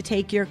continue to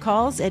take your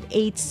calls at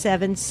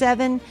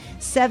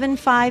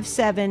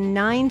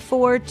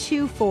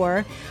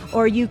 877-757-9424,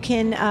 or you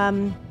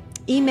can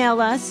email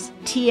us,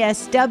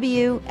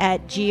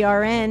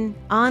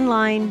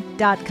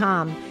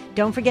 tsw@grnonline.com.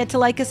 Don't forget to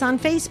like us on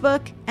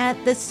Facebook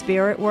at The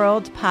Spirit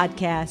World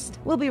Podcast.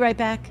 We'll be right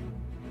back.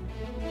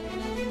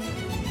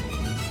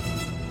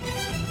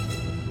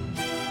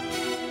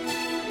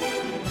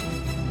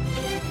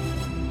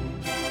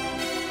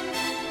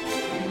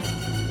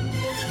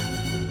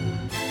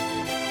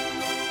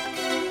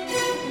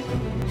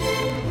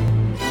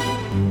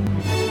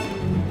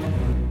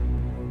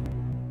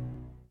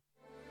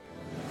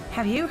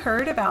 Have you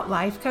heard about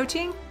life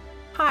coaching?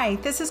 Hi,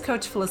 this is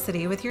Coach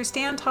Felicity with your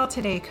Stand Tall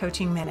Today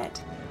Coaching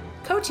Minute.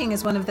 Coaching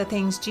is one of the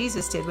things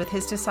Jesus did with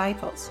his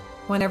disciples.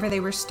 Whenever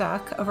they were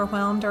stuck,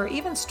 overwhelmed, or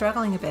even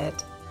struggling a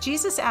bit,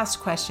 Jesus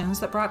asked questions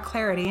that brought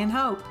clarity and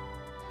hope.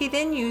 He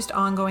then used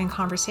ongoing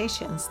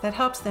conversations that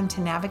helps them to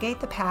navigate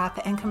the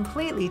path and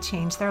completely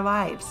change their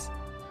lives.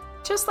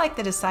 Just like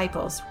the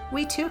disciples,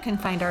 we too can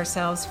find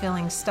ourselves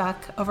feeling stuck,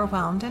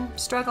 overwhelmed, and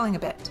struggling a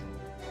bit.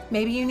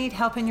 Maybe you need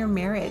help in your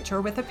marriage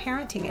or with a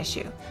parenting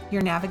issue.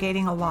 You're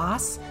navigating a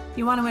loss,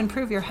 you want to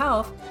improve your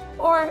health,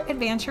 or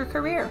advance your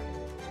career.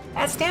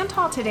 At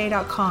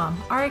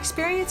StandTallToday.com, our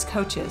experienced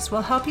coaches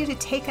will help you to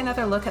take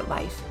another look at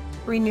life,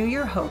 renew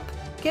your hope,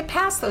 get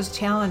past those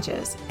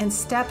challenges, and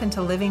step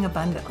into living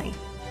abundantly.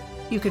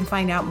 You can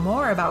find out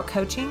more about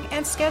coaching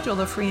and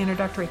schedule a free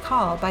introductory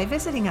call by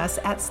visiting us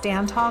at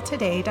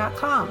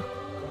StandTallToday.com.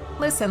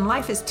 Listen,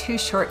 life is too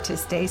short to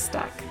stay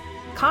stuck.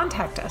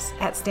 Contact us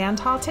at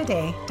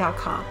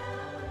StandTallToday.com.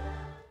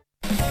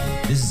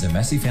 This is a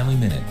Messy Family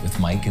Minute with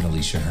Mike and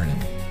Alicia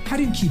Hernan. How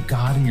do you keep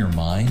God in your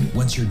mind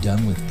once you're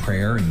done with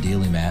prayer and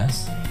daily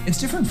mass? It's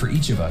different for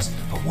each of us,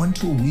 but one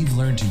tool we've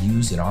learned to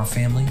use in our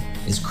family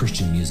is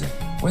Christian music.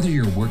 Whether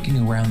you're working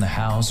around the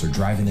house or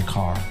driving the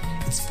car,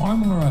 it's far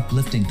more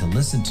uplifting to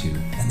listen to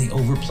than the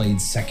overplayed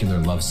secular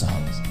love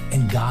songs,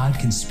 and God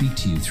can speak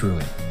to you through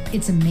it.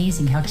 It's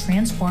amazing how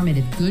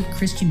transformative good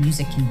Christian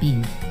music can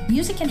be.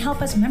 Music can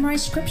help us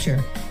memorize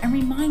scripture and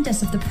remind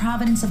us of the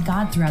providence of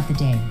God throughout the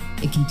day.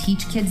 It can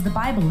teach kids the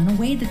Bible in a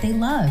way that they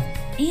love,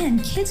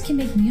 and kids can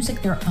make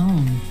music their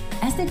own.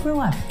 As they grow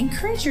up,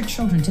 encourage your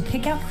children to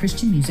pick out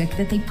Christian music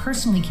that they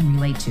personally can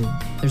relate to.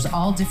 There's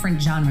all different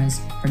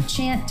genres, from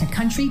chant to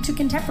country to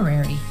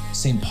contemporary.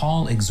 St.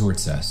 Paul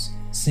exhorts us,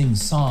 sing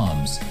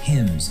psalms,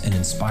 hymns, and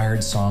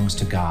inspired songs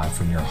to God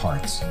from your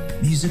hearts.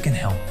 Music can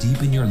help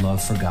deepen your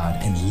love for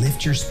God and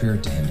lift your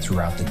spirit to Him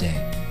throughout the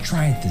day.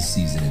 Try it this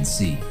season and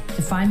see.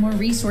 To find more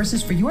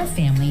resources for your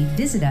family,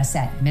 visit us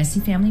at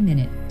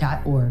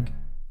messyfamilyminute.org.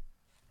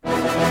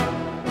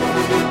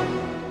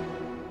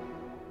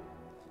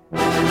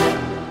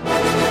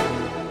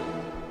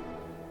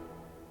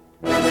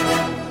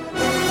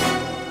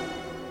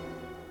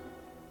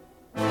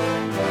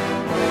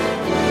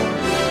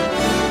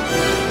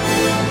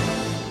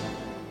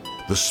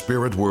 The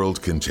Spirit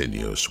World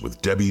continues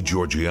with Debbie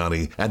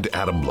Georgianni and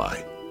Adam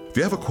Blai. If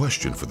you have a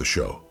question for the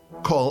show,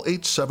 call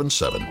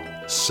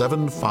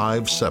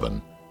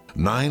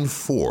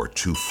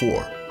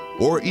 877-757-9424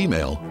 or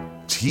email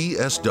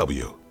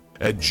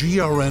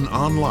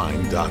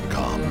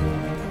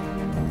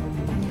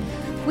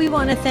tsw@grnonline.com. We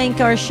want to thank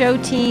our show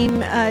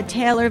team.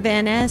 Taylor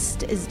Van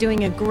Est is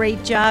doing a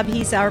great job.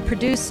 He's our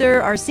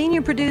producer, our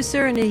senior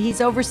producer, and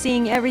he's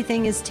overseeing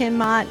everything is Tim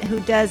Mott, who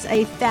does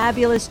a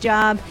fabulous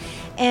job.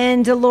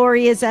 And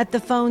Lori is at the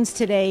phones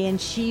today,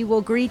 and she will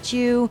greet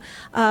you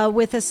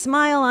with a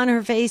smile on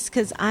her face,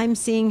 because I'm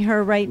seeing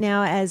her right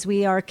now as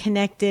we are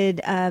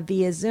connected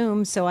via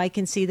Zoom, so I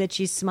can see that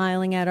she's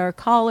smiling at our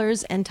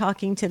callers and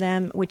talking to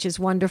them, which is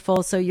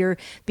wonderful. So you're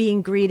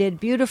being greeted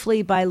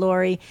beautifully by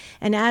Lori.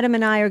 And Adam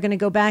and I are going to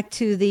go back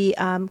to the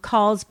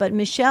calls, but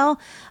Michelle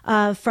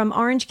from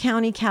Orange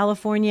County,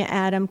 California,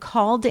 Adam,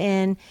 called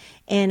in.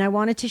 And I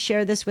wanted to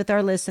share this with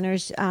our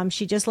listeners.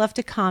 She just left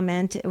a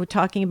comment. We're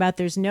talking about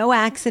there's no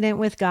accident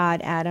with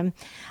God, Adam.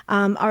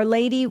 Our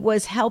Lady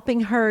was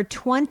helping her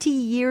 20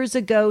 years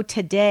ago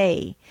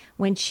today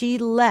when she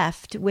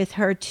left with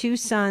her two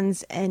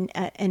sons an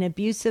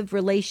abusive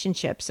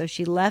relationship. So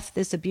she left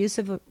this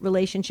abusive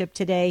relationship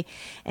today,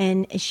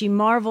 and she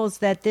marvels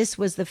that this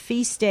was the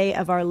feast day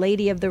of Our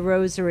Lady of the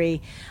Rosary.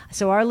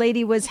 So Our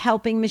Lady was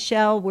helping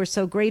Michelle. We're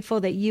so grateful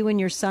that you and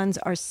your sons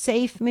are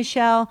safe,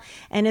 Michelle.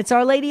 And it's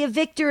Our Lady of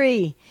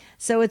Victory.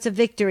 So it's a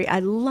victory. I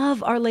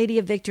love Our Lady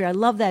of Victory. I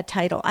love that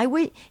title. I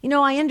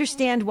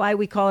understand why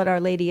we call it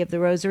Our Lady of the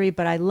Rosary,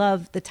 but I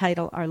love the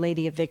title Our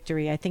Lady of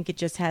Victory. I think it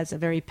just has a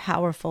very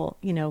powerful,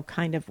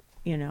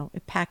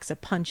 it packs a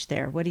punch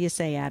there. What do you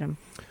say, Adam?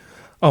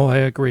 Oh, I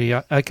agree.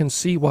 I can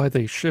see why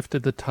they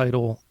shifted the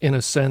title. In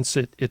a sense,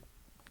 it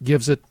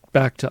gives it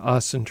back to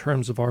us in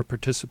terms of our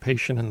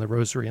participation in the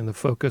Rosary and the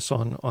focus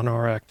on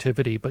our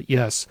activity. But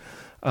yes,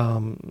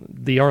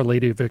 the Our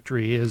Lady of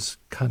Victory has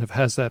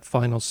that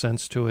final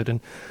sense to it, and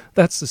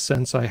that's the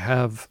sense I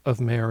have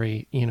of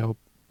Mary.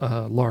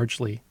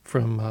 Largely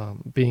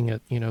from being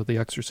at the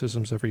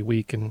exorcisms every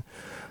week and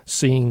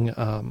seeing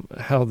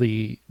how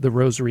the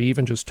Rosary,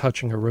 even just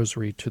touching a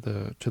Rosary to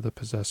the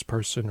possessed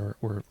person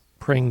or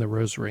praying the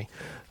Rosary,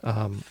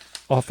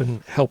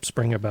 often helps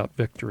bring about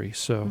victory.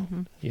 So,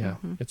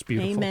 it's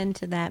beautiful. Amen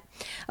to that.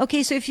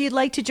 Okay, so if you'd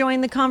like to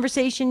join the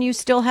conversation, you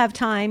still have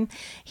time.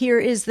 Here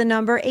is the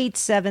number,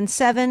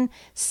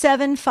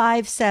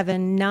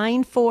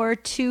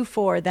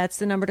 877-757-9424. That's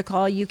the number to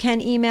call. You can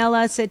email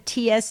us at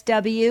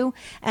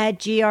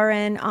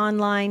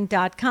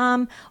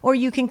tsw@grnonline.com, or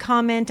you can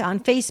comment on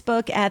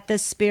Facebook at the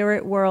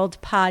Spirit World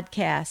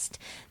Podcast.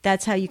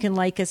 That's how you can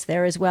like us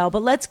there as well.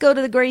 But let's go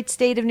to the great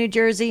state of New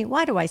Jersey.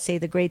 Why do I say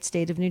the great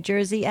state of New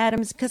Jersey,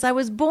 Adams? Because I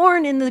was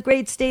born in the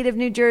great state of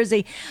New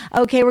Jersey.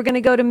 Okay, we're going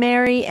to go to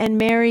Mary, and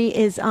Mary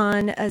is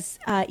on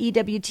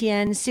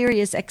EWTN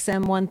Sirius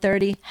XM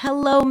 130.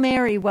 Hello,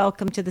 Mary.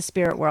 Welcome to the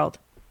Spirit World.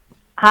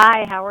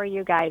 Hi, how are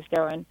you guys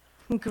doing?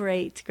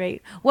 Great,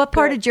 great. What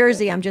part of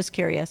Jersey? I'm just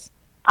curious.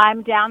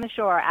 I'm down the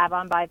shore,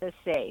 Avon by the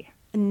Sea.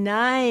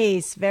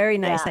 Nice, very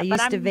nice. Yeah, I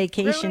used to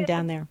vacation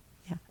down there.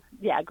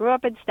 Yeah, I grew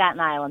up in Staten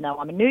Island, though.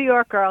 I'm a New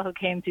York girl who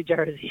came to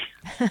Jersey.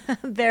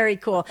 Very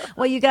cool.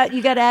 Well, you got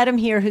Adam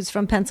here, who's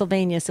from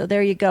Pennsylvania. So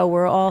there you go. We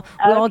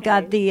all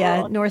got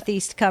the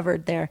Northeast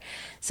covered there.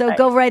 So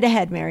go right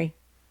ahead, Mary.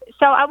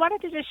 So I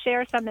wanted to just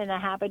share something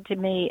that happened to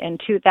me in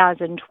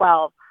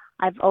 2012.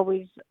 I've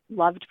always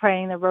loved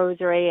praying the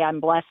Rosary.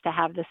 I'm blessed to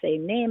have the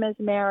same name as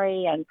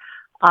Mary. And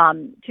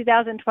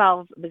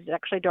 2012 was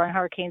actually during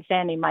Hurricane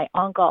Sandy. My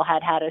uncle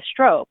had a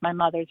stroke, my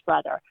mother's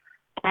brother.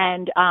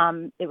 And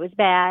it was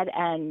bad,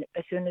 and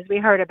as soon as we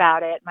heard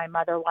about it, my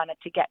mother wanted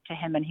to get to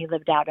him, and he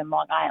lived out in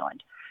Long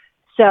Island.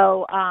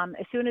 So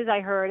as soon as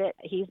I heard it,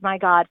 he's my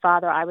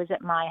godfather. I was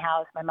at my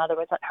house. My mother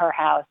was at her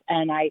house,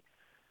 and I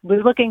was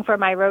looking for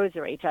my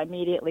rosary to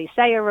immediately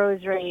say a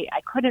rosary.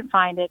 I couldn't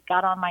find it,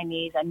 got on my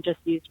knees, and just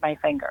used my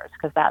fingers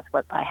because that's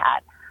what I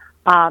had.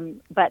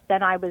 But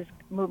then I was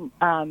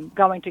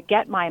going to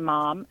get my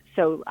mom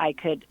so I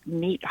could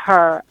meet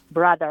her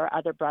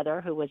other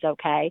brother, who was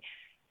okay.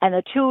 And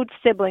the two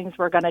siblings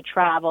were going to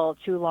travel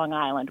to Long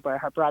Island where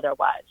her brother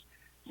was.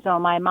 So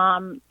my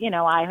mom,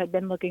 I had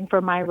been looking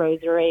for my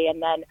rosary,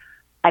 and then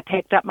I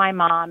picked up my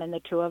mom, and the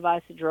two of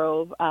us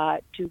drove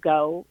to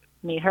go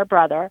meet her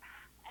brother.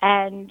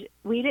 And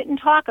we didn't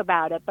talk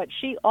about it, but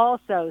she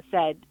also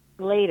said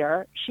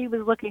later she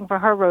was looking for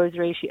her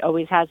rosary. She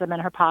always has them in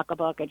her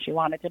pocketbook, and she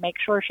wanted to make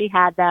sure she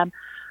had them.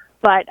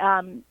 But,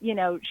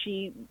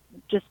 she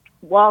just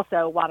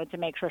also wanted to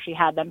make sure she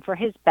had them for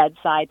his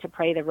bedside to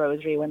pray the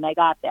rosary when they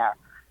got there.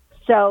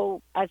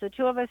 So as the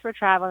two of us were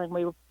traveling,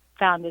 we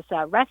found this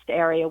rest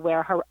area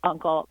where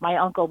my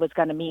uncle was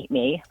going to meet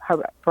me,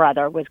 her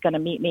brother was going to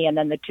meet me, and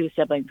then the two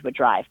siblings would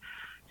drive.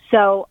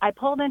 So I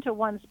pulled into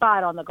one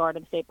spot on the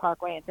Garden State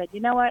Parkway and said, you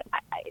know what,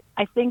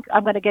 I think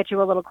I'm going to get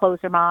you a little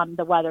closer, Mom.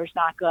 The weather's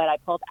not good. I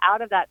pulled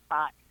out of that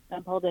spot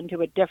and pulled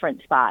into a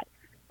different spot.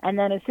 And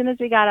then as soon as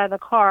we got out of the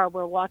car,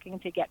 we're walking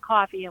to get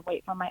coffee and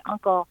wait for my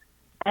uncle.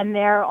 And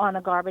there on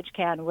a garbage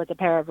can was a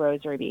pair of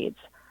rosary beads.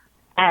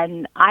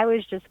 And I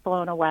was just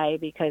blown away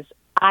because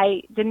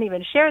I didn't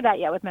even share that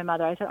yet with my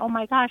mother. I said, oh,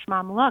 my gosh,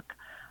 Mom, look,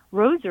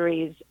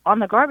 rosaries on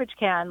the garbage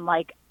can.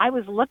 Like, I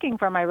was looking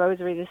for my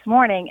rosary this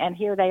morning, and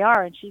here they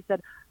are. And she said,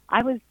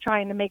 I was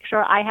trying to make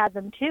sure I had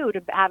them, too,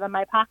 to have in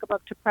my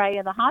pocketbook to pray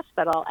in the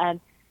hospital.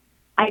 And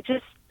I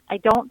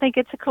don't think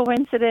it's a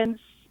coincidence.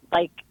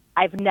 Like,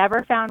 I've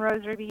never found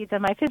rosary beads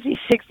in my 50,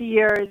 60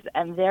 years,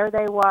 and there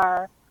they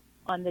were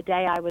on the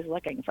day I was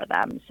looking for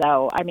them.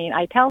 So, I mean,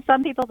 I tell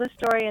some people this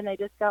story, and they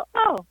just go,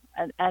 oh,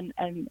 and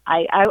am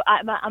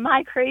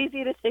I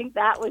crazy to think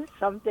that was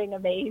something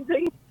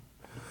amazing?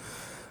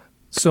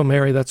 So,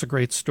 Mary, that's a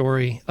great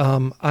story.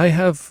 I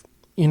have,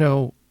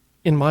 in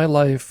my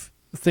life,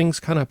 things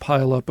kind of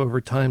pile up over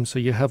time. So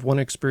you have one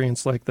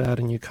experience like that,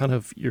 and you kind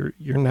of, your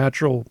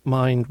natural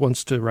mind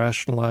wants to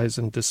rationalize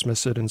and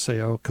dismiss it and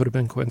say, oh, it could have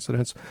been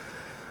coincidence.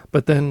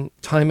 But then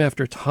time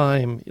after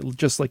time,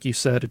 just like you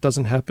said, it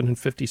doesn't happen in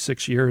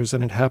 56 years,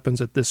 and it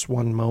happens at this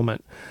one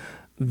moment.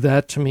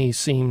 That to me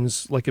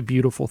seems like a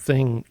beautiful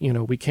thing.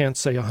 We can't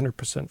say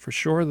 100% for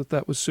sure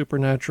that was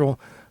supernatural,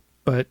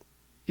 but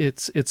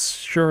it's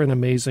sure an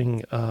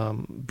amazing,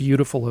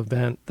 beautiful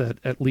event that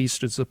at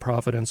least it's the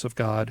providence of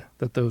God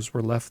that those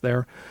were left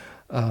there.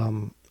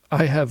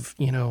 I have,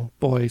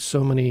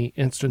 so many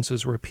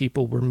instances where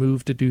people were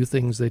moved to do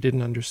things they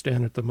didn't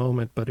understand at the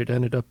moment, but it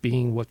ended up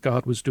being what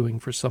God was doing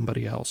for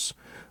somebody else,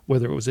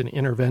 whether it was an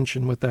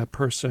intervention with that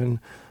person,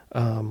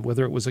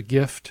 whether it was a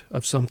gift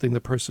of something the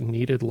person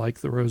needed,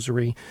 like the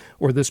rosary,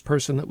 or this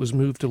person that was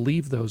moved to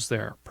leave those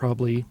there,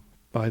 probably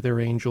by their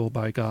angel,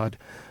 by God.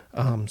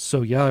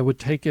 So yeah, I would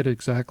take it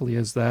exactly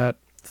as that.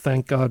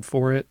 Thank God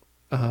for it.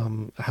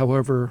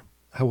 However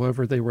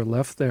they were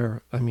left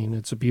there, I mean,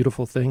 it's a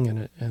beautiful thing,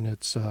 and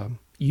it's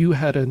you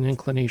had an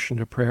inclination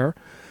to prayer.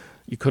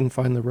 You couldn't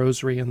find the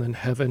rosary, and then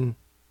heaven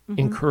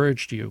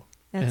encouraged you.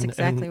 That's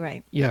exactly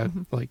right. Yeah,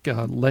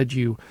 led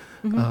you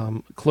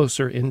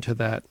closer into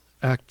that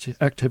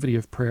activity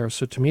of prayer.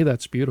 So to me,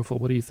 that's beautiful.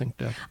 What do you think,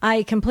 Deb?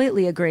 I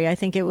completely agree. I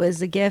think it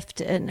was a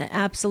gift, an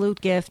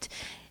absolute gift.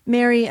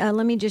 Mary,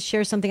 let me just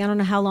share something. I don't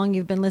know how long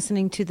you've been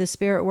listening to The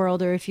Spirit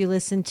World, or if you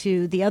listen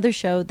to the other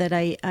show that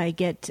I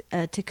get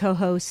to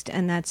co-host,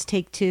 and that's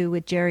Take Two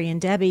with Jerry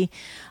and Debbie.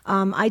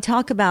 I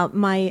talk about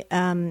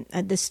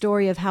the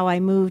story of how I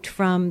moved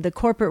from the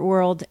corporate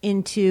world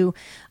into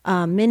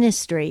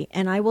ministry.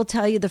 And I will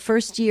tell you, the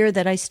first year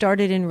that I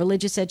started in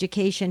religious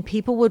education,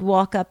 people would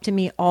walk up to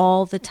me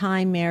all the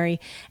time, Mary,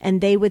 and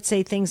they would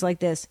say things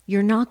like this: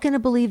 you're not going to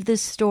believe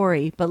this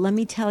story, but let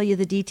me tell you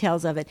the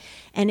details of it.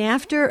 And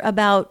after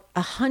about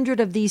 100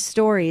 of these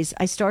stories,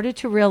 I started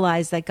to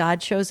realize that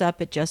God shows up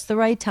at just the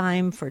right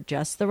time for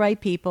just the right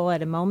people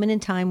at a moment in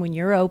time when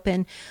you're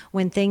open,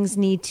 when things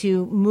need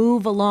to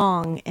move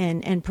along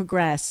and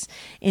progress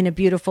in a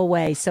beautiful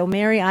way. So,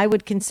 Mary, I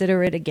would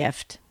consider it a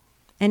gift.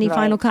 Any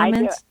final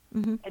comments?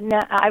 No,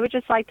 I would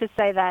just like to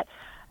say that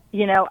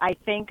I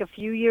think a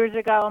few years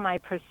ago, my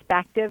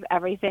perspective,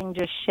 everything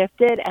just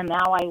shifted. And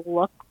now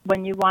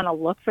when you want to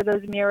look for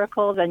those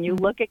miracles and you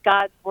look at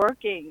God's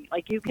working,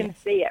 like you can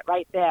see it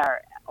right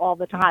there all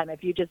the time.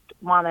 If you just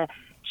want to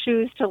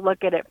choose to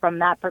look at it from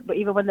that, but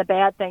even when the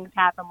bad things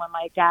happen, when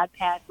my dad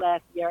passed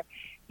last year,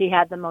 he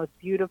had the most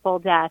beautiful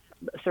death,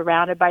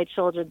 surrounded by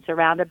children,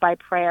 surrounded by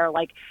prayer.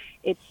 Like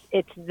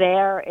it's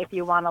there if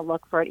you want to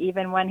look for it.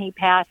 Even when he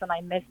passed and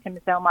I missed him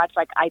so much,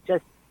 like I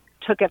just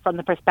took it from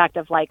the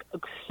perspective, like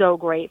so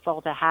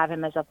grateful to have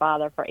him as a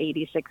father for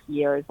 86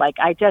 years. Like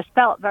I just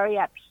felt very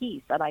at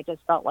peace, and I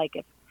just felt like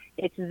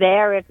it's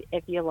there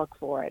if you look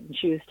for it and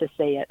choose to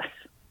see it.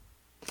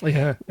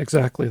 Yeah,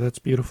 exactly. That's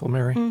beautiful,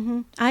 Mary.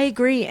 Mm-hmm. I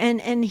agree.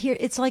 And here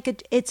it's like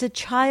it's a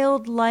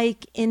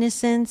childlike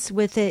innocence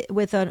with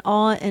an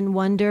awe and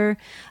wonder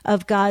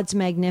of God's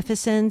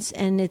magnificence,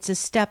 and it's a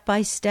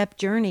step-by-step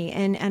journey.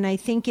 And I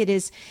think it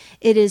is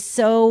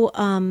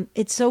so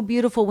it's so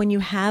beautiful when you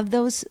have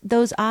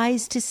those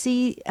eyes to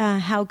see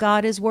how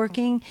God is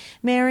working,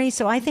 Mary.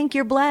 So I think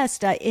you're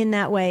blessed in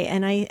that way,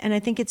 and I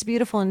think it's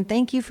beautiful. And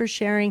thank you for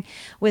sharing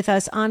with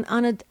us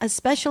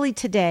especially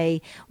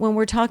today when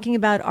we're talking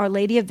about Our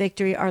Lady of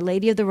Victory, Our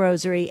Lady of the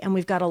Rosary, and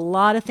we've got a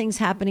lot of things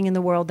happening in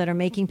the world that are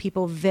making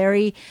people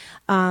very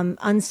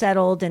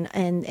unsettled and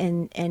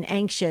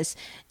anxious.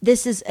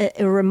 This is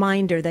a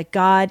reminder that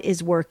God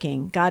is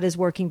working. God is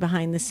working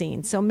behind the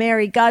scenes. So,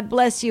 Mary, God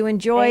bless you.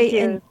 Enjoy.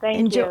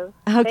 Thank you.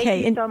 Okay.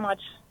 Thank you so much.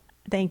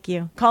 Thank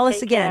you. Call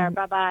us again.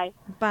 Bye bye.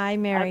 Bye,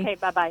 Mary. Okay.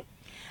 Bye bye.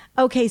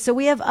 Okay, so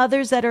we have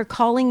others that are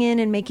calling in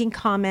and making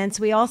comments.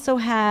 We also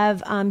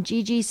have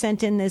Gigi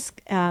sent in this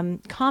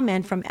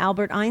comment from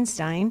Albert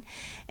Einstein.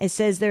 It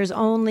says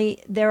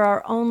there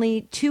are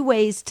only two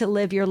ways to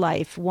live your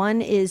life.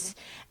 One is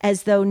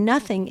as though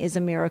nothing is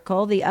a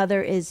miracle. The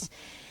other is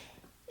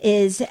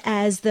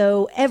as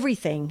though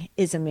everything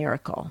is a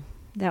miracle.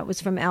 That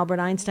was from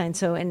Albert Einstein.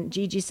 So, and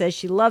Gigi says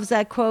she loves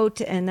that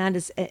quote, and that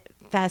is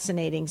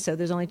fascinating. So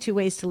there's only two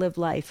ways to live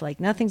life, like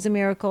nothing's a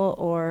miracle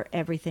or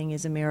everything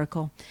is a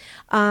miracle.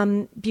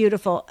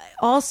 Beautiful.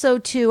 Also,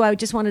 too, I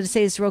just wanted to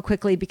say this real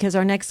quickly because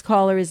our next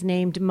caller is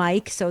named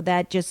Mike. So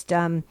that just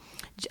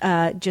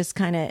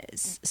kind of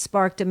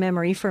sparked a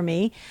memory for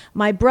me.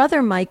 My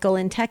brother Michael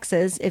in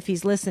Texas, if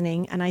he's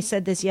listening, and I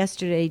said this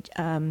yesterday,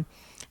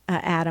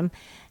 Adam,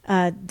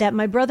 that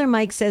my brother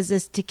Mike says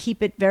this to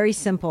keep it very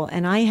simple,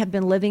 and I have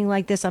been living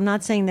like this. I'm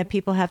not saying that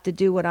people have to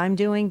do what I'm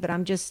doing, but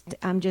I'm just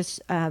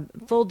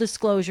full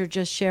disclosure,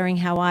 just sharing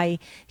how I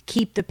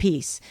keep the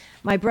peace.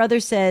 My brother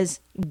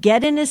says,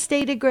 get in a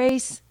state of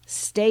grace,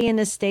 stay in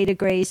a state of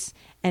grace,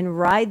 and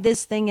ride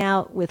this thing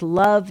out with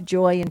love,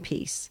 joy, and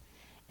peace.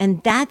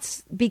 And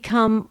that's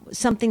become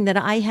something that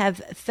I have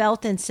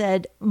felt and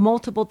said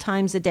multiple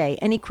times a day.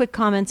 Any quick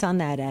comments on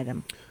that,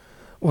 Adam?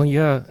 Well,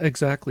 yeah,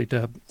 exactly,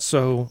 Deb.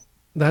 So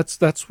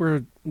that's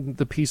where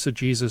the peace of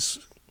Jesus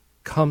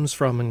comes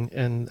from,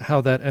 and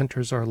how that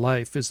enters our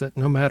life is that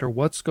no matter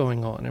what's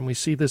going on, and we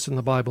see this in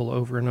the Bible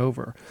over and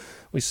over.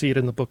 We see it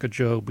in the book of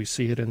Job. We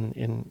see it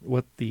in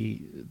what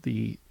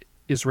the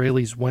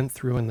Israelis went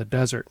through in the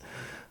desert,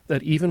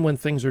 that even when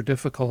things are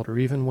difficult, or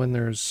even when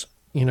there's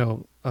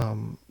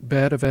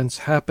bad events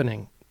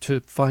happening,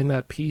 to find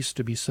that peace,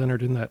 to be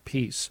centered in that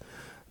peace,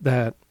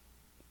 that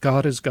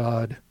God is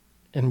God,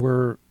 and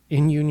we're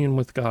in union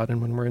with God,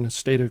 and when we're in a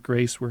state of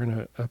grace, we're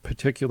in a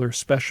particular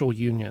special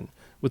union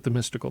with the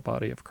mystical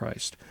body of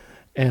Christ.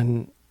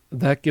 And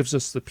that gives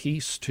us the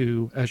peace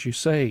to, as you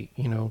say,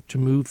 to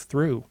move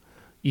through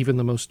even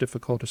the most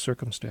difficult of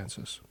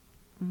circumstances.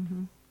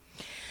 Mm-hmm.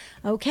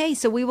 Okay,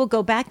 so we will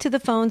go back to the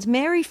phones.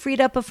 Mary freed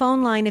up a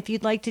phone line. If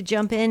you'd like to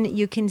jump in,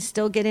 you can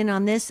still get in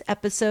on this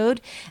episode.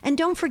 And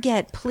don't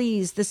forget,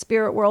 please, the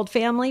Spirit World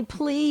family,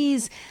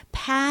 please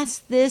pass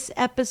this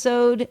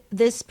episode,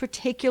 this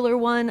particular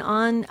one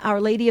on Our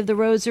Lady of the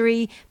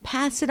Rosary,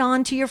 pass it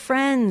on to your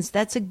friends.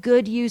 That's a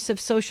good use of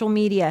social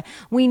media.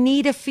 We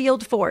need a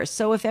field force.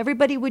 So if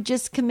everybody would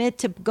just commit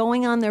to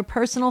going on their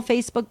personal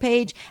Facebook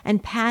page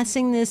and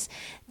passing this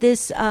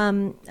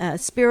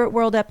Spirit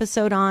World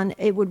episode on,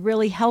 it would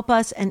really help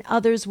us, and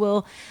others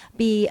will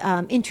be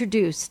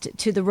introduced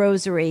to the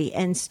Rosary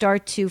and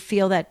start to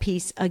feel that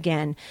peace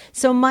again.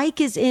 So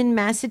Mike is in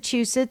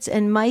Massachusetts,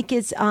 and Mike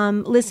is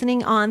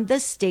listening on the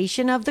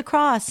Station of the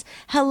Cross.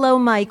 Hello,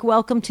 Mike.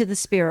 Welcome to the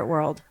Spirit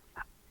World.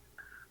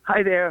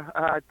 Hi there.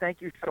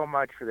 Thank you so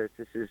much for this.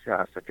 This is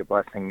such a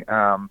blessing.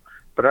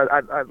 But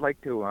I'd like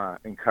to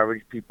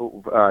encourage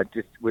people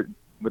just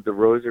with the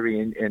Rosary,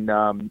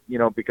 and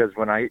because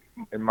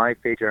in my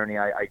faith journey,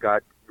 I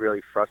got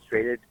really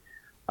frustrated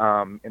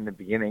in the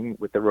beginning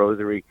with the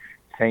Rosary,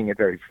 saying it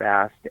very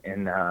fast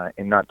and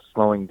not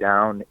slowing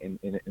down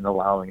and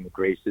allowing the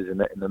graces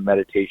and the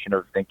meditation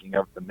of thinking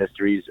of the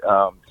mysteries.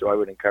 So I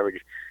would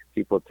encourage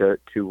people to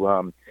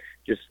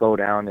just slow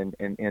down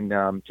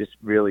and just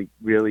really,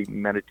 really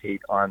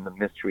meditate on the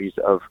mysteries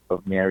of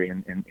Mary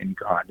and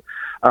God.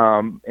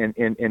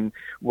 And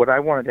what I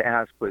wanted to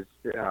ask was,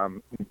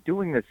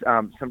 doing this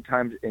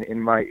sometimes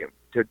in my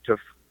to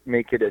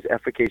make it as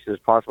efficacious as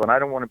possible. And I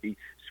don't want to be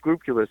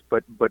scrupulous,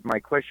 but my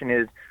question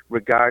is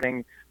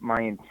regarding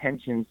my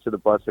intentions to the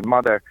Blessed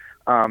Mother.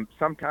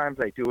 Sometimes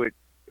I do it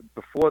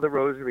before the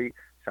Rosary.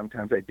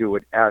 Sometimes I do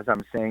it as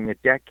I'm saying the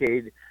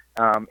decade.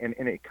 And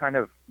it kind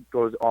of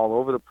goes all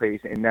over the place.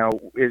 And now,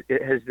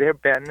 has there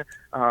been,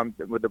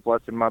 with the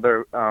Blessed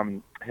Mother,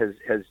 has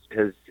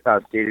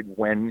stated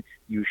when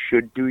you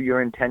should do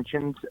your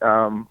intentions,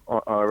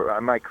 or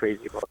am I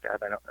crazy about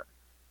that? I don't know.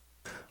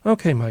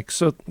 Okay, Mike,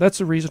 so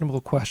that's a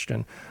reasonable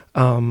question.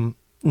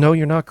 No,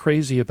 you're not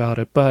crazy about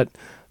it, but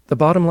the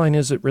bottom line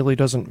is it really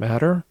doesn't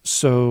matter.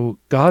 So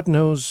God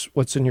knows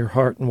what's in your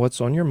heart and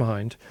what's on your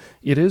mind.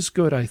 It is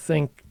good, I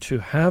think, to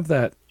have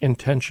that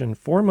intention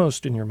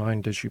foremost in your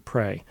mind as you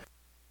pray.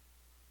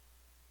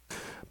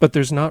 But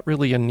there's not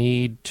really a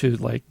need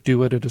to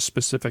do it at a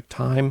specific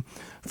time.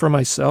 For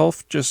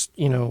myself, just,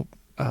 when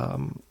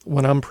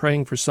I'm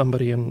praying for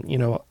somebody,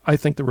 and, I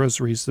think the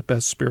Rosary is the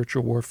best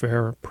spiritual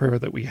warfare prayer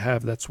that we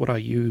have. That's what I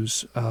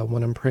use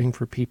when I'm praying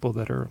for people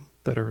that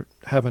are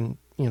having,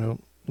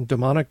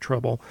 demonic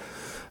trouble,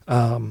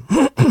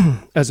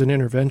 as an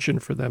intervention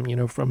for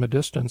them, from a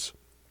distance.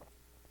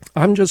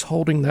 I'm just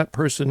holding that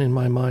person in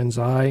my mind's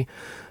eye.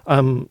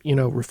 I'm,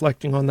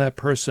 reflecting on that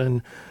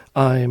person.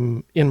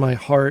 I'm in my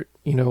heart,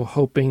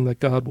 hoping that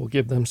God will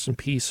give them some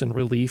peace and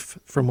relief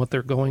from what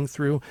they're going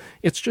through.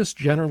 It's just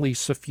generally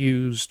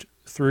suffused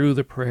through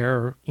the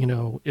prayer.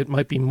 It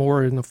might be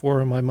more in the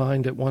fore of my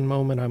mind at one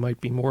moment. I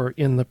might be more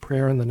in the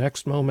prayer in the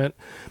next moment.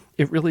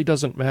 It really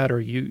doesn't matter.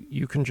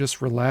 You can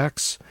just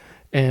relax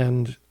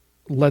and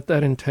let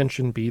that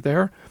intention be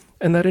there.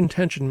 And that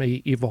intention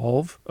may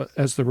evolve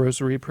as the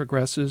Rosary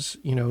progresses.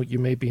 You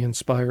may be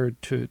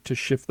inspired to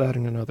shift that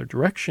in another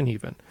direction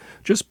even.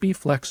 Just be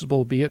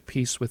flexible, be at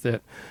peace with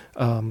it.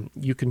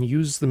 You can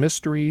use the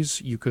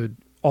mysteries. You could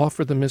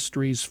offer the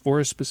mysteries for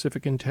a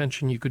specific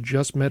intention. You could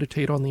just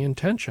meditate on the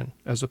intention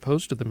as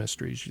opposed to the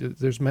mysteries.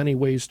 There's many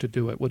ways to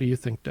do it. What do you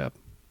think, Deb?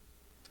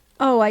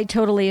 Oh, I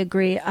totally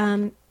agree.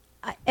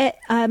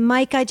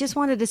 Mike, I just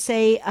wanted to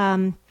say,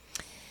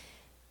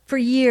 for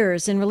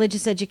years in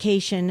religious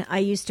education, I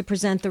used to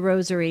present the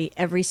Rosary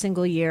every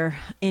single year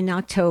in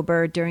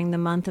October during the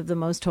month of the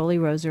Most Holy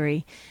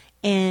Rosary.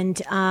 And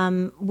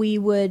we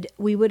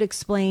would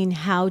explain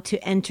how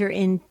to enter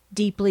in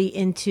deeply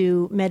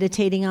into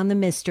meditating on the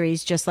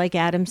mysteries, just like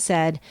Adam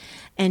said,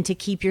 and to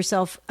keep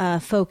yourself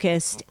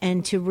focused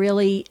and to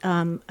really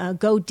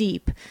go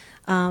deep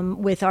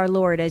with our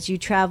Lord as you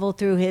travel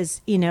through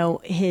his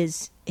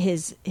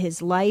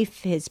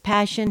life, his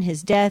passion,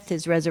 his death,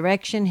 his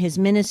resurrection, his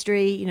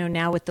ministry,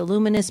 now with the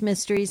luminous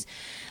mysteries.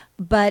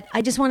 But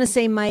I just want to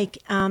say, Mike,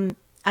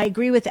 I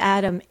agree with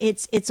Adam.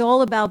 It's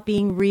all about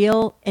being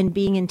real and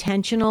being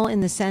intentional in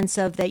the sense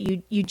of that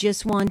you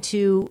just want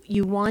to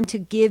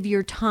give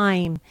your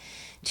time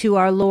to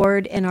our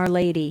Lord and Our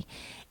Lady.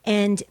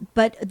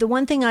 But the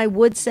one thing I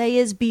would say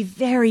is be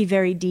very,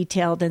 very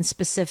detailed and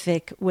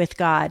specific with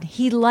God.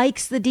 He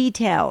likes the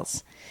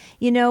details.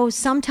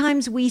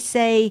 Sometimes we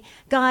say,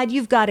 God,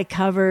 you've got it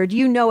covered.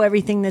 You know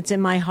everything that's in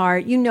my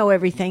heart. You know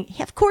everything.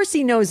 Of course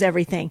he knows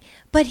everything,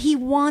 but he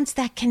wants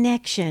that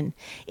connection.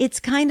 It's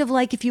kind of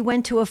like if you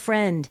went to a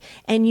friend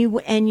and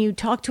you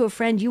talked to a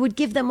friend, you would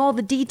give them all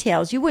the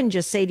details. You wouldn't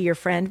just say to your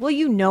friend, well,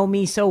 you know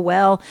me so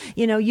well,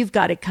 you've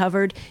got it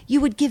covered.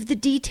 You would give the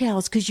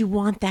details because you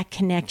want that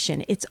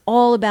connection. It's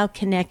all about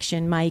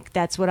connection, Mike.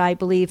 That's what I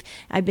believe.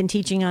 I've been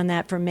teaching on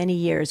that for many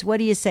years. What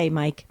do you say,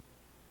 Mike?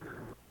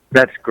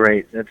 That's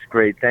great.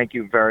 Thank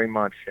you very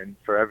much, and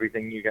for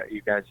everything you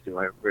guys do.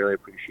 I really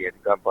appreciate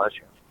it. God bless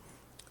you.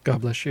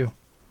 God bless you.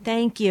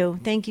 Thank you.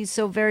 Thank you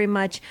so very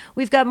much.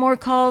 We've got more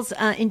calls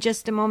in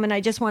just a moment. I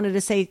just wanted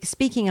to say,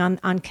 speaking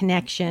on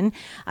connection,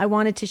 I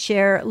wanted to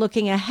share,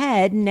 looking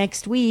ahead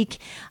next week,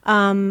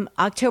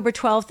 October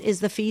 12th is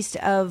the feast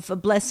of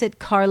Blessed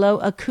Carlo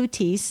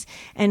Acutis,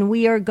 and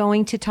we are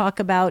going to talk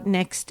about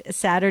next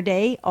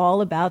Saturday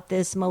all about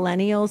this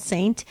millennial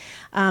saint.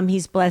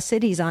 He's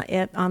blessed. He's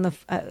on the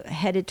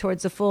headed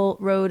towards the full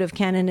road of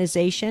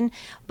canonization.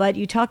 But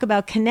you talk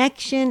about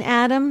connection,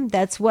 Adam.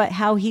 That's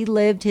how he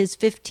lived his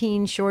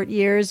 15 short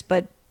years,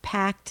 but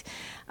packed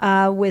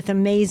with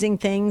amazing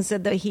things.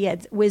 He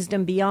had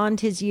wisdom beyond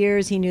his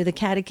years. He knew the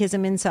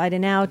catechism inside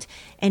and out,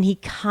 and he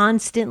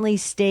constantly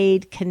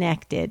stayed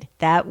connected.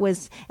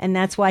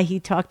 That's why he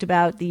talked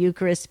about the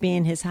Eucharist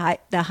being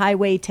the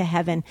highway to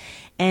heaven.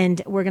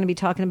 And we're going to be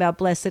talking about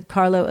Blessed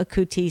Carlo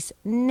Acutis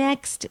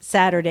next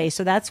Saturday.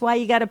 So that's why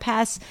you got to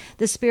pass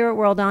the spirit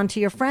world on to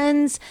your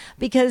friends,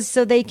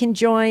 so they can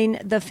join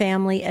the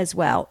family as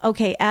well.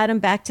 Okay, Adam,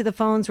 back to the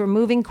phones. We're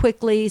moving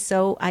quickly,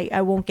 so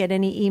I won't get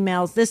any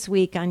emails this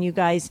week on you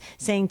guys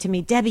saying to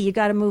me, Debbie, you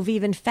got to move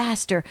even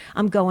faster.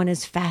 I'm going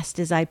as fast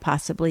as I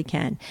possibly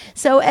can.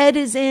 So Ed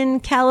is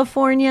in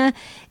California,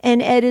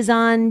 and Ed is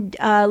on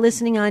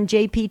listening on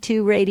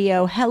JP2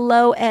 Radio.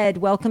 Hello, Ed.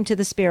 Welcome to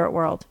the spirit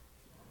world.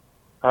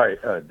 Hi,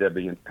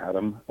 Debbie and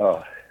Adam.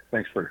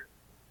 Thanks for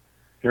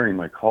hearing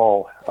my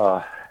call.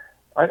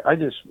 I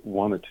just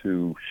wanted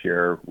to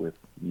share with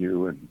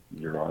you and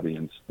your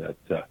audience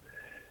that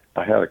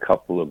I had a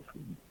couple of,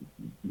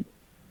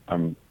 I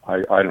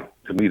don't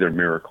to me, they're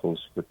miracles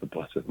with the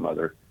Blessed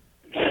Mother.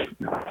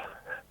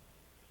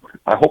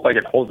 I hope I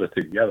can hold it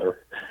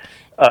together.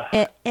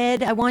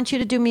 Ed, I want you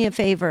to do me a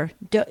favor.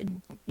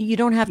 You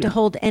don't have to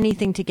hold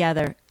anything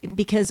together,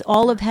 because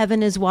all of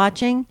heaven is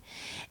watching,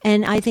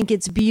 and I think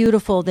it's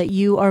beautiful that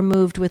you are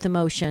moved with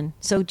emotion.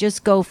 So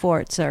just go for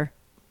it, sir.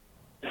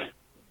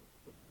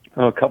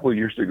 A couple of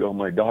years ago,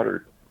 my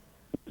daughter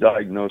was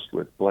diagnosed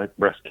with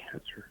breast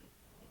cancer.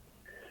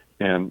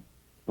 And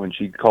when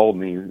she called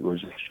me, it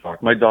was a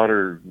shock. My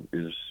daughter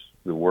is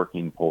the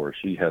working poor.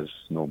 She has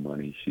no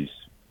money. She's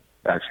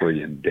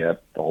actually in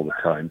debt all the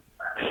time.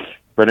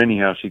 But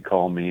anyhow, she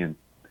called me, and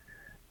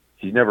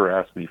she never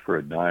asked me for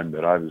a dime,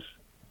 but I was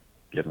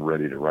getting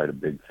ready to write a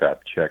big fat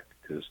check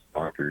to this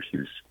doctor. She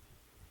was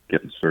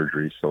getting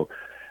surgery. So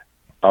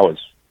I was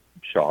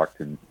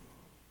shocked and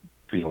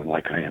feeling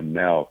like I am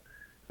now.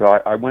 So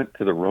I went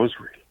to the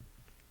Rosary,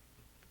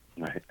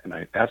 and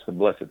I asked the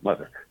Blessed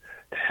Mother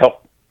to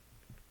help.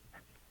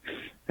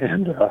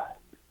 And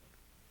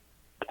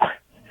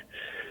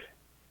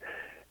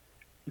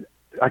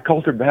I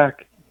called her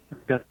back.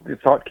 The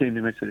thought came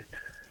to me. I said,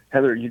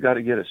 Heather, you got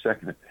to get a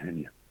second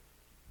opinion.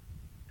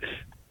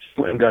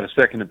 She went and got a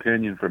second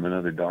opinion from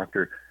another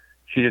doctor.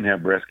 She didn't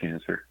have breast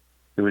cancer.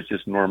 It was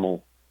just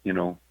normal,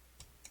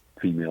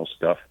 female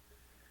stuff.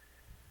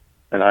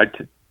 And I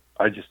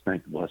just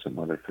thank the Blessed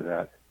Mother for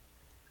that.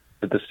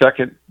 But the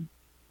second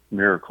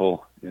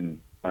miracle in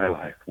my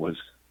life was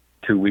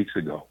 2 weeks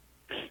ago.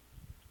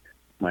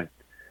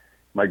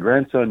 My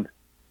grandson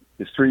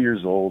is 3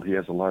 years old. He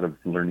has a lot of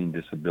learning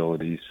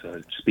disabilities,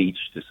 speech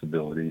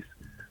disabilities.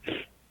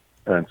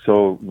 And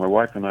so my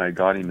wife and I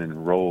got him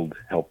enrolled,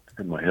 helped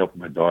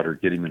my daughter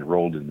get him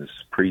enrolled in this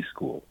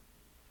preschool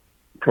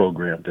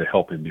program to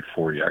help him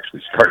before he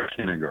actually started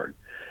kindergarten.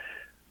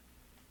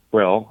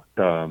 Well,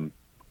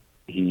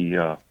 he's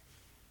in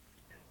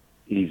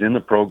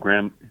the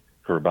program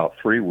for about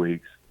 3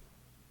 weeks.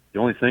 The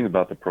only thing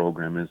about the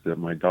program is that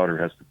my daughter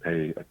has to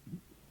pay a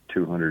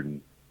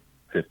 $250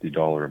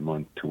 a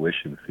month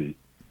tuition fee,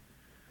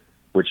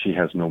 which she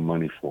has no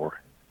money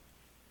for.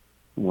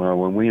 Well,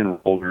 when we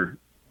enrolled her,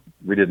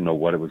 we didn't know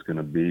what it was going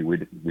to be. We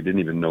didn't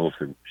even know if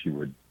she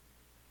would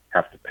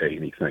have to pay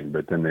anything.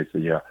 But then they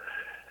said, yeah.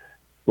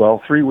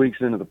 Well, 3 weeks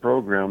into the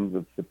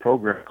program, the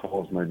program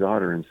calls my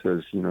daughter and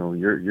says,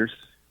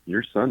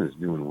 your son is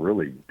doing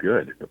really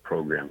good at the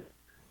program.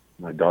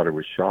 My daughter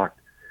was shocked.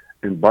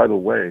 And by the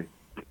way,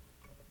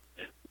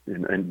 I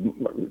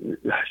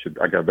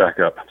got to back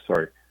up. I'm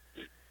sorry.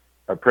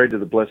 I prayed to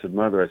the Blessed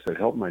Mother. I said,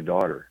 help my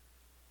daughter.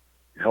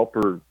 Help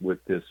her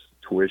with this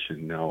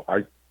tuition. Now,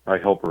 I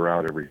help her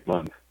out every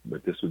month,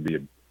 but this would be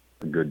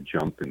a good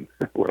jump in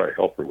what I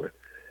help her with.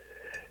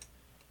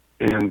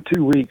 In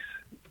 2 weeks,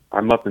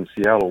 I'm up in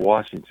Seattle,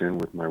 Washington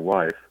with my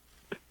wife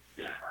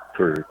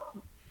for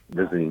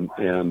visiting,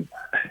 and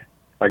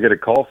I get a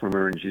call from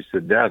her, and she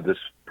said, Dad, this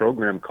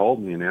program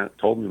called me and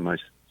told me my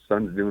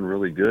son's doing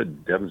really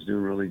good. Devin's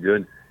doing really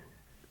good.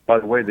 By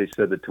the way, they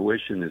said the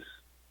tuition is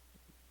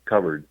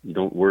covered. You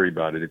don't worry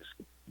about it.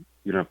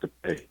 You don't have to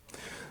pay.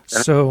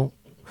 So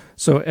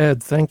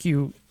Ed, thank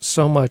you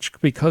so much.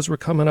 Because we're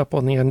coming up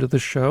on the end of the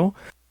show,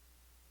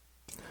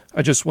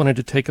 I just wanted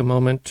to take a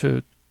moment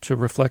to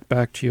reflect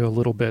back to you a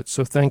little bit.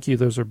 So thank you.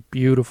 Those are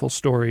beautiful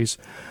stories.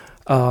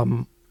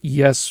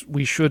 Yes,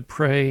 we should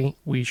pray.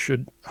 We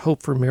should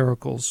hope for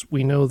miracles.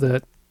 We know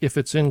that if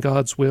it's in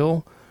God's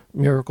will,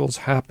 miracles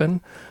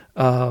happen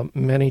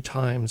many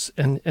times.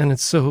 And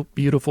it's so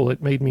beautiful.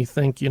 It made me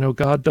think,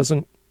 God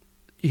doesn't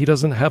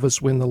have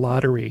us win the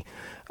lottery,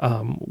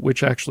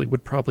 which actually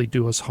would probably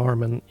do us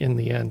harm in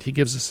the end. He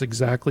gives us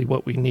exactly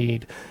what we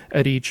need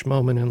at each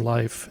moment in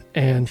life,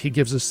 and he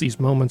gives us these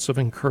moments of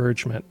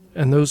encouragement.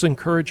 And those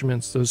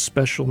encouragements, those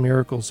special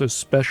miracles, those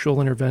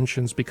special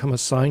interventions become a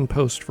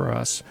signpost for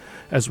us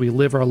as we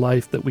live our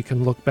life that we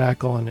can look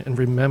back on and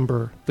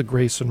remember the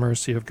grace and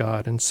mercy of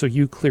God. And so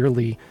you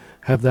clearly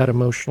have that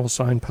emotional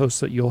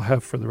signpost that you'll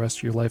have for the rest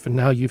of your life. And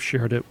now you've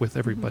shared it with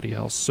everybody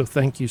else. So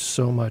thank you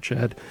so much,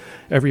 Ed.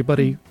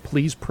 Everybody,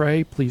 please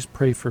pray. Please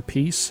pray for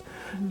peace.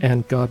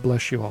 And God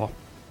bless you all.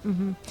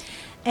 Mm-hmm.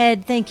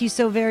 Ed, thank you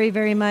so very,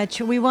 very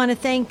much. We want to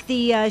thank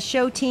the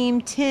show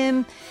team,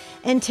 Tim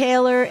and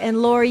Taylor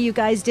and Lori. You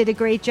guys did a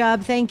great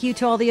job. Thank you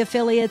to all the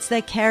affiliates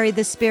that carry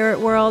the spirit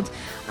world.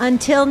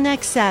 Until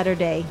next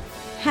Saturday,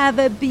 have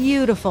a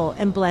beautiful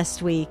and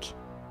blessed week.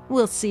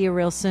 We'll see you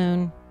real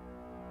soon.